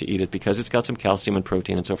are pushed to eat it because it's got some calcium and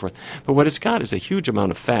protein and so forth. But what it's got is a huge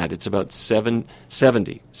amount of fat. It's about 70%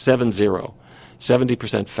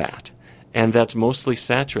 fat. And that's mostly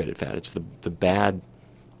saturated fat. It's the bad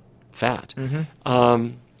fat.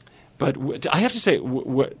 But I have to say,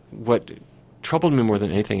 what troubled me more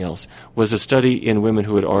than anything else was a study in women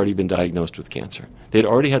who had already been diagnosed with cancer. They had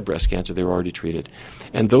already had breast cancer. They were already treated.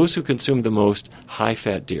 And those who consumed the most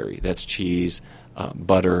high-fat dairy, that's cheese,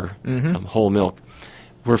 butter, whole milk,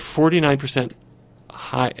 were 49%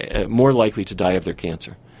 more likely to die of their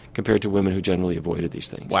cancer compared to women who generally avoided these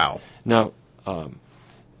things. Wow. Now,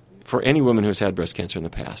 for any woman who has had breast cancer in the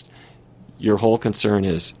past, your whole concern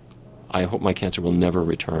is, I hope my cancer will never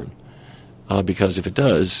return. Because if it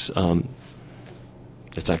does,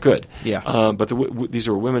 it's not good. Yeah. But these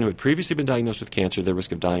were women who had previously been diagnosed with cancer. Their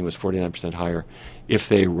risk of dying was 49% higher if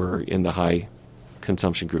they were in the high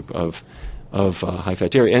consumption group of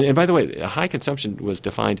high-fat dairy. And by the way, high consumption was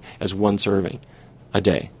defined as 1 serving a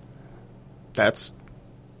day. That's...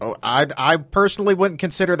 Oh, I personally wouldn't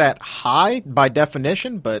consider that high by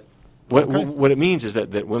definition, but... Okay. What it means is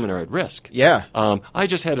that women are at risk. Yeah. I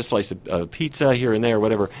just had a slice of pizza here and there,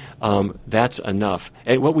 whatever. That's enough.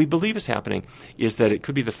 And what we believe is happening is that it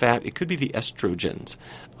could be the fat, it could be the estrogens.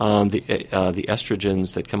 The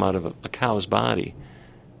estrogens that come out of a cow's body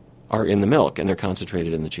are in the milk, and they're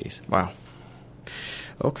concentrated in the cheese. Wow.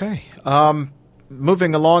 Okay.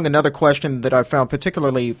 Moving along, another question that I found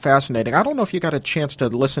particularly fascinating. I don't know if you got a chance to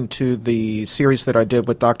listen to the series that I did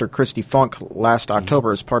with Dr. Christy Funk last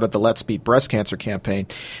October as part of the Let's Beat Breast Cancer campaign,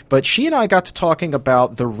 but she and I got to talking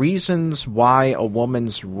about the reasons why a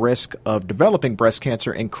woman's risk of developing breast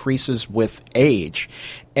cancer increases with age.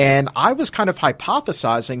 And I was kind of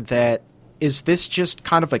hypothesizing that is this just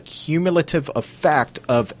kind of a cumulative effect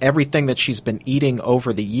of everything that she's been eating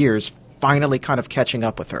over the years finally kind of catching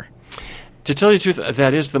up with her? To tell you the truth,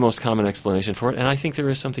 that is the most common explanation for it, and I think there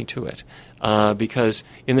is something to it. Because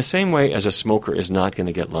in the same way as a smoker is not going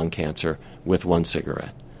to get lung cancer with 1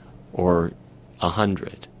 cigarette or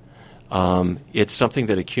 100, It's something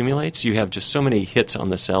that accumulates. You have just so many hits on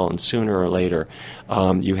the cell, and sooner or later,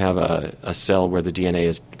 you have a cell where the DNA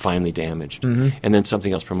is finally damaged, and then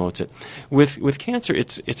something else promotes it. With cancer,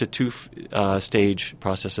 it's a two-stage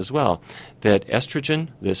process as well. That estrogen,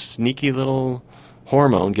 this sneaky little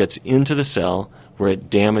hormone, gets into the cell where it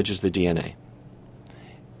damages the DNA.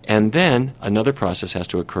 And then another process has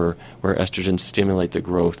to occur where estrogens stimulate the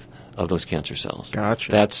growth of those cancer cells.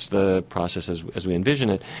 Gotcha. That's the process as we envision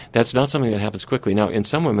it. That's not something that happens quickly. Now, in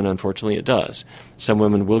some women, unfortunately, it does. Some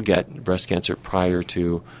women will get breast cancer prior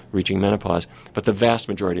to reaching menopause, but the vast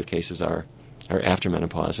majority of cases are after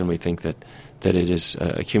menopause, and we think that it is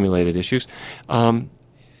accumulated issues. And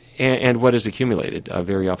what is accumulated?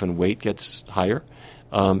 Very often weight gets higher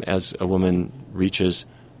as a woman reaches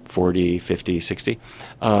 40, 50, 60.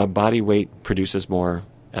 Body weight produces more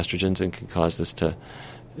estrogens and can cause this to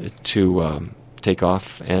take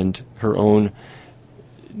off, and her own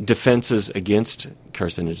defenses against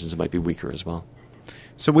carcinogens might be weaker as well.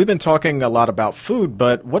 So we've been talking a lot about food,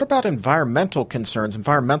 but what about environmental concerns,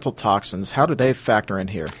 environmental toxins? How do they factor in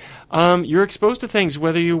here? You're exposed to things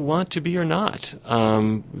whether you want to be or not.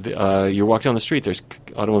 You walk down the street, there's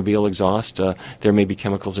automobile exhaust, there may be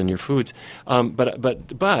chemicals in your foods. But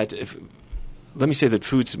let me say that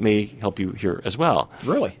foods may help you here as well.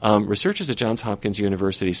 Really? Researchers at Johns Hopkins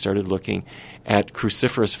University started looking at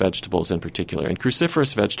cruciferous vegetables in particular. And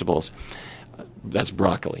cruciferous vegetables, that's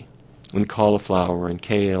broccoli, and cauliflower, and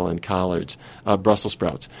kale, and collards, Brussels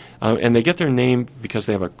sprouts. And they get their name because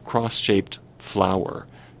they have a cross-shaped flower,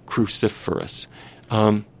 cruciferous.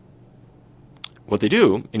 What they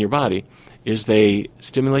do in your body is they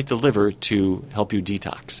stimulate the liver to help you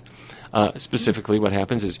detox. Specifically, what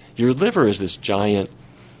happens is your liver is this giant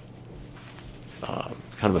kind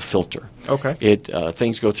of a filter. Okay.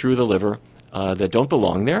 Things go through the liver that don't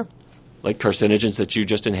belong there, like carcinogens that you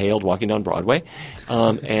just inhaled walking down Broadway.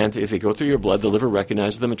 And if they go through your blood, the liver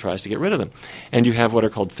recognizes them and tries to get rid of them. And you have what are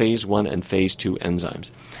called phase 1 and phase 2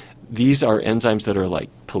 enzymes. These are enzymes that are like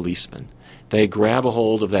policemen. They grab a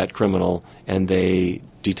hold of that criminal and they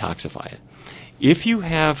detoxify it. If you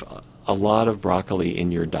have a lot of broccoli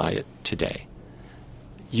in your diet today,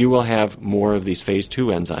 you will have more of these phase 2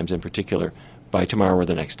 enzymes in particular by tomorrow or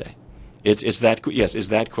the next day. It's that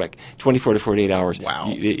quick. 24 to 48 hours. Wow.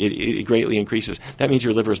 It greatly increases. That means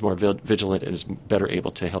your liver is more vigilant and is better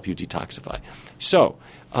able to help you detoxify. So,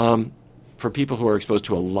 for people who are exposed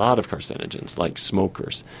to a lot of carcinogens, like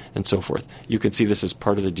smokers and so forth, you could see this as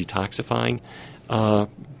part of the detoxifying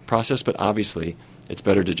process, but obviously it's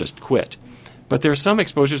better to just quit. But there are some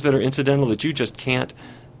exposures that are incidental that you just can't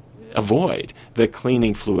avoid. The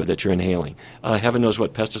cleaning fluid that you're inhaling. Heaven knows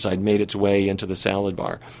what pesticide made its way into the salad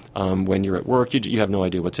bar. When you're at work, you have no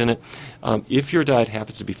idea what's in it. If your diet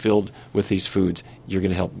happens to be filled with these foods, you're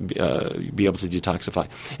going to help be able to detoxify.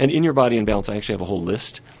 And in your Body in Balance, I actually have a whole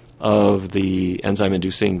list of the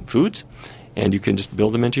enzyme-inducing foods, and you can just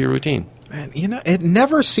build them into your routine. Man, it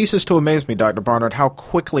never ceases to amaze me, Dr. Barnard, how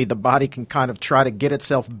quickly the body can kind of try to get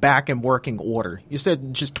itself back in working order. You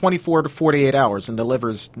said just 24 to 48 hours and the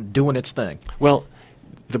liver's doing its thing. Well,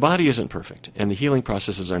 the body isn't perfect, and the healing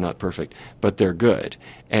processes are not perfect, but they're good.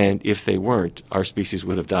 And if they weren't, our species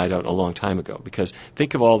would have died out a long time ago. Because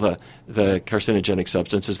think of all the carcinogenic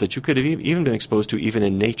substances that you could have even been exposed to even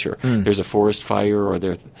in nature. There's a forest fire, or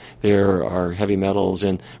there are heavy metals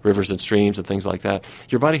in rivers and streams and things like that.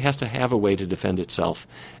 Your body has to have a way to defend itself,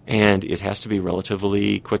 and it has to be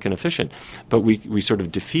relatively quick and efficient. But we sort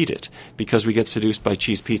of defeat it because we get seduced by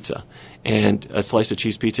cheese pizza. And a slice of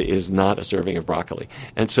cheese pizza is not a serving of broccoli.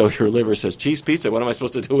 And so your liver says, cheese pizza, what am I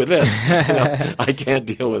supposed to do with this? I can't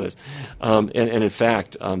deal with this. And in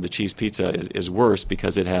fact, the cheese pizza is worse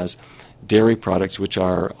because it has dairy products which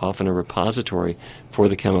are often a repository for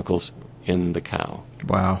the chemicals in the cow.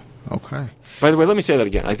 Wow. Okay. By the way, let me say that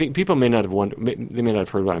again. I think people may not have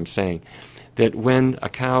heard what I'm saying, that when a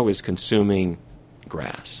cow is consuming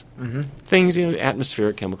grass, things,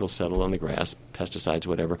 atmospheric chemicals settle on the grass, pesticides,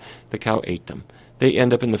 whatever, the cow ate them. They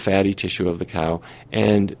end up in the fatty tissue of the cow,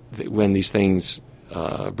 and when these things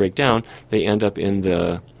break down, they end up in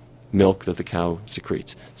the milk that the cow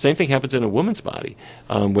secretes. Same thing happens in a woman's body.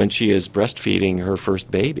 When she is breastfeeding her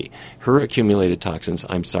first baby, her accumulated toxins,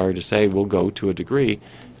 I'm sorry to say, will go to a degree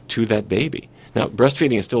to that baby. Now,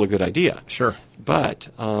 breastfeeding is still a good idea. Sure. But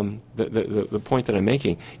the point that I'm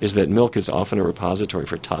making is that milk is often a repository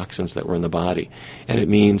for toxins that were in the body. And it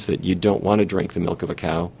means that you don't want to drink the milk of a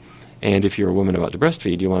cow. And if you're a woman about to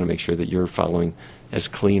breastfeed, you want to make sure that you're following as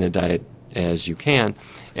clean a diet as you can,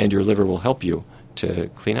 and your liver will help you to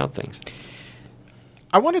clean out things.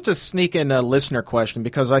 I wanted to sneak in a listener question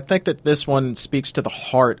because I think that this one speaks to the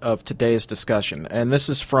heart of today's discussion. And this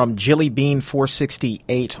is from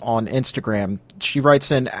JillyBean468 on Instagram. She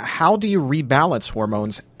writes in, how do you rebalance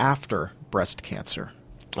hormones after breast cancer?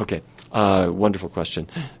 Okay. Wonderful question.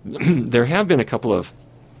 There have been a couple of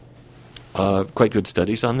quite good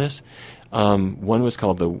studies on this. One was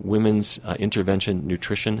called the Women's Intervention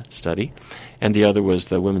Nutrition Study, and the other was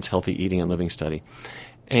the Women's Healthy Eating and Living Study.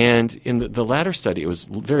 And in the latter study, it was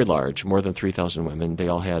very large, more than 3,000 women. They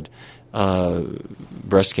all had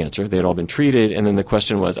breast cancer. They had all been treated. And then the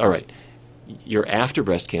question was, all right, you're after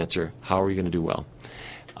breast cancer. How are you going to do well?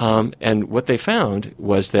 And what they found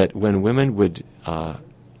was that when women would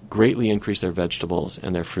greatly increase their vegetables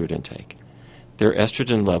and their fruit intake, their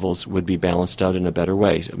estrogen levels would be balanced out in a better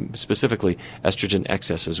way. Specifically, estrogen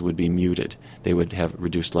excesses would be muted. They would have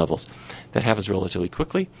reduced levels. That happens relatively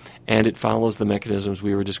quickly, and it follows the mechanisms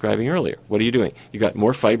we were describing earlier. What are you doing? You got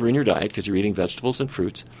more fiber in your diet because you're eating vegetables and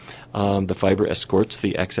fruits. The fiber escorts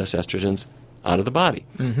the excess estrogens out of the body.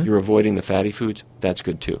 Mm-hmm. You're avoiding the fatty foods. That's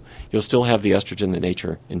good too. You'll still have the estrogen that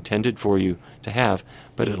nature intended for you to have,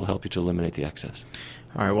 but it'll help you to eliminate the excess.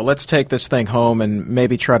 All right, well, let's take this thing home and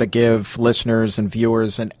maybe try to give listeners and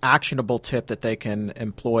viewers an actionable tip that they can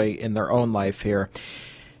employ in their own life here.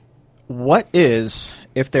 What is,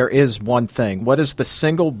 if there is one thing, what is the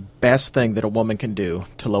single best thing that a woman can do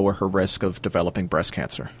to lower her risk of developing breast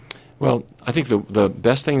cancer? Well, I think the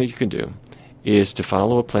best thing that you can do is to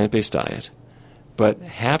follow a plant-based diet, but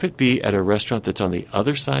have it be at a restaurant that's on the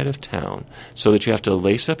other side of town so that you have to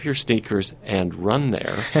lace up your sneakers and run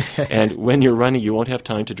there. And when you're running, you won't have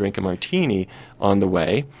time to drink a martini on the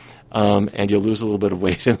way, and you'll lose a little bit of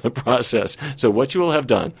weight in the process. So what you will have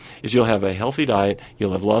done is you'll have a healthy diet,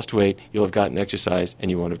 you'll have lost weight, you'll have gotten exercise,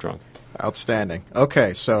 and you won't have drunk. Outstanding.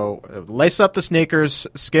 Okay, so lace up the sneakers,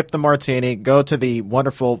 skip the martini, go to the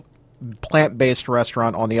wonderful plant-based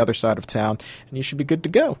restaurant on the other side of town, and you should be good to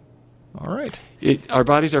go. All right. Our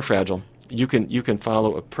bodies are fragile. You can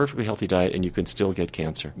follow a perfectly healthy diet and you can still get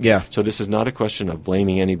cancer. Yeah. So this is not a question of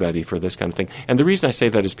blaming anybody for this kind of thing. And the reason I say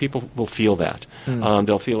that is people will feel that.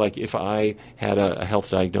 They'll feel like if I had a health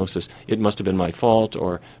diagnosis, it must have been my fault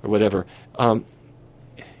or whatever.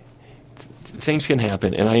 Things can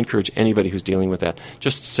happen, and I encourage anybody who's dealing with that,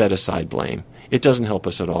 just set aside blame. It doesn't help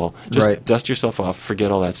us at all. Just dust yourself off,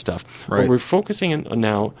 forget all that stuff. Right. What we're focusing on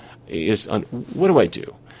now is on what do I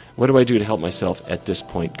do? What do I do to help myself at this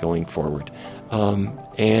point going forward?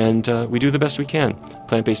 And we do the best we can.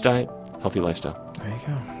 Plant-based diet, healthy lifestyle. There you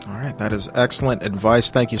go. All right. That is excellent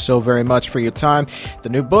advice. Thank you so very much for your time. The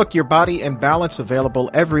new book, Your Body in Balance,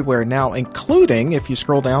 available everywhere now, including, if you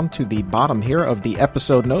scroll down to the bottom here of the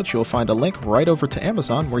episode notes, you'll find a link right over to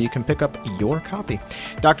Amazon where you can pick up your copy.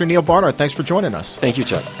 Dr. Neal Barnard, thanks for joining us. Thank you,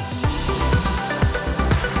 Chuck.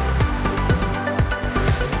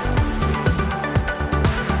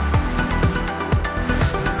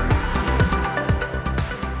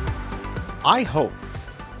 I hope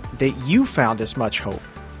that you found as much hope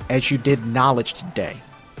as you did knowledge today.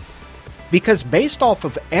 Because based off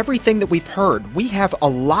of everything that we've heard, we have a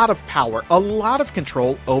lot of power, a lot of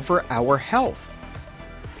control over our health.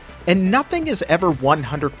 And nothing is ever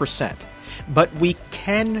 100%, but we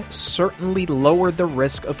can certainly lower the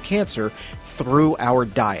risk of cancer through our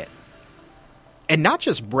diet. And not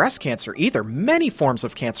just breast cancer either, many forms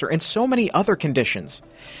of cancer and so many other conditions.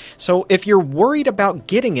 So if you're worried about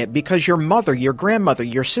getting it because your mother, your grandmother,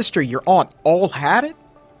 your sister, your aunt all had it,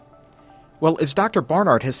 well, as Dr.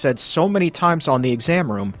 Barnard has said so many times on the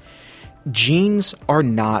exam room, genes are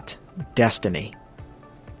not destiny.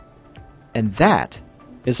 And that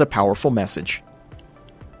is a powerful message.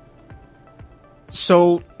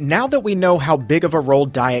 So now that we know how big of a role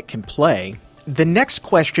diet can play, the next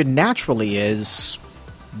question naturally is,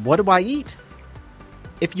 what do I eat?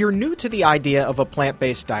 If you're new to the idea of a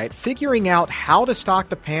plant-based diet, figuring out how to stock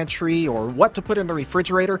the pantry or what to put in the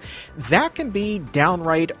refrigerator, that can be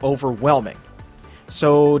downright overwhelming.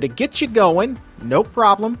 So to get you going, no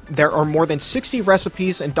problem. There are more than 60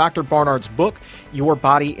 recipes in Dr. Barnard's book, Your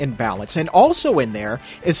Body in Balance. And also in there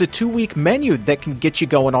is a 2-week menu that can get you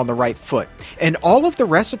going on the right foot. And all of the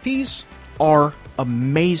recipes are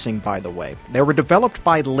amazing, by the way. They were developed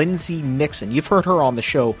by Lindsay Nixon. You've heard her on the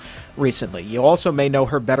show recently. You also may know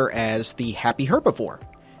her better as the Happy Herbivore.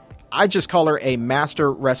 I just call her a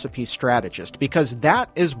master recipe strategist because that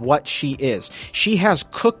is what she is. She has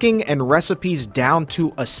cooking and recipes down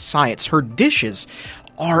to a science. Her dishes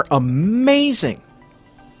are amazing.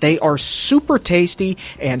 They are super tasty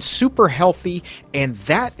and super healthy, and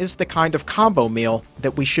that is the kind of combo meal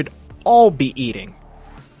that we should all be eating.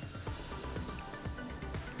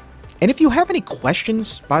 And if you have any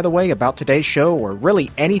questions, by the way, about today's show or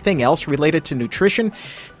really anything else related to nutrition,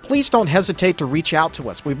 please don't hesitate to reach out to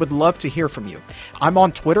us. We would love to hear from you. I'm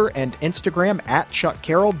on Twitter and Instagram at Chuck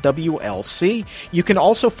Carroll, WLC. You can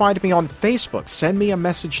also find me on Facebook. Send me a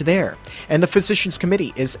message there. And the Physicians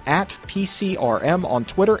Committee is at PCRM on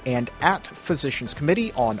Twitter and at Physicians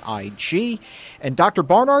Committee on IG. And Dr.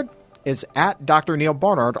 Barnard is at Dr. Neil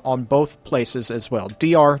Barnard on both places as well,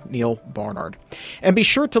 Dr. Neil Barnard. And be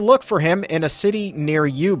sure to look for him in a city near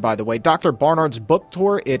you, by the way. Dr. Barnard's book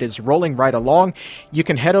tour, it is rolling right along. You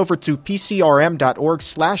can head over to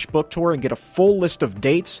pcrm.org/book tour and get a full list of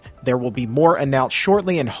dates. There will be more announced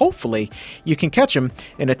shortly, and hopefully you can catch him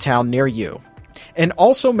in a town near you. And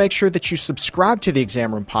also make sure that you subscribe to the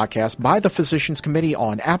Exam Room Podcast by the Physicians Committee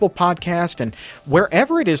on Apple Podcast and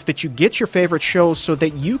wherever it is that you get your favorite shows so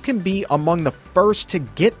that you can be among the first to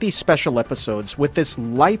get these special episodes with this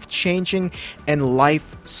life-changing and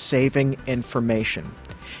life-saving information.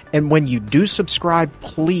 And when you do subscribe,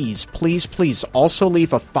 please, please, please also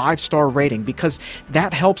leave a 5-star rating because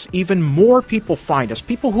that helps even more people find us,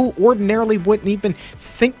 people who ordinarily wouldn't even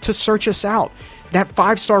think to search us out. That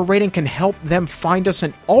 5-star rating can help them find us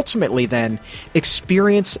and ultimately then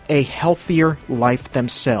experience a healthier life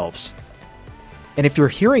themselves. And if you're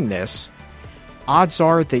hearing this, odds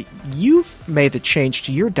are that you've made a change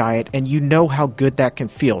to your diet and you know how good that can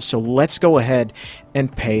feel. So let's go ahead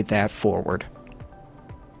and pay that forward.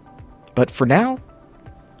 But for now,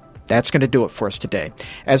 that's going to do it for us today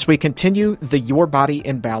as we continue the Your Body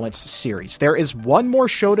in Balance series. There is one more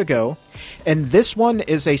show to go, and this one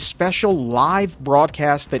is a special live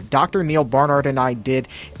broadcast that Dr. Neil Barnard and I did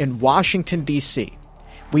in Washington, D.C.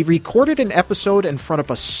 We recorded an episode in front of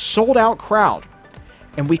a sold-out crowd,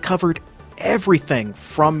 and we covered everything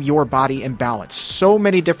from Your Body in Balance. So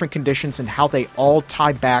many different conditions and how they all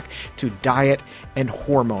tie back to diet and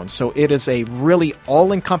hormones. So it is a really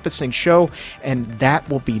all-encompassing show, and that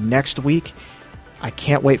will be next week. I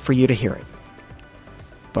can't wait for you to hear it.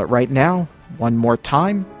 But right now, one more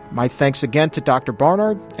time, my thanks again to Dr.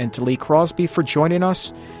 Barnard and to Lee Crosby for joining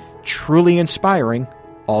us. Truly inspiring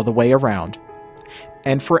all the way around.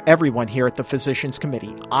 And for everyone here at the Physicians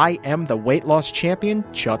Committee, I am the weight loss champion,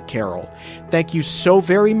 Chuck Carroll. Thank you so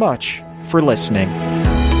very much for listening.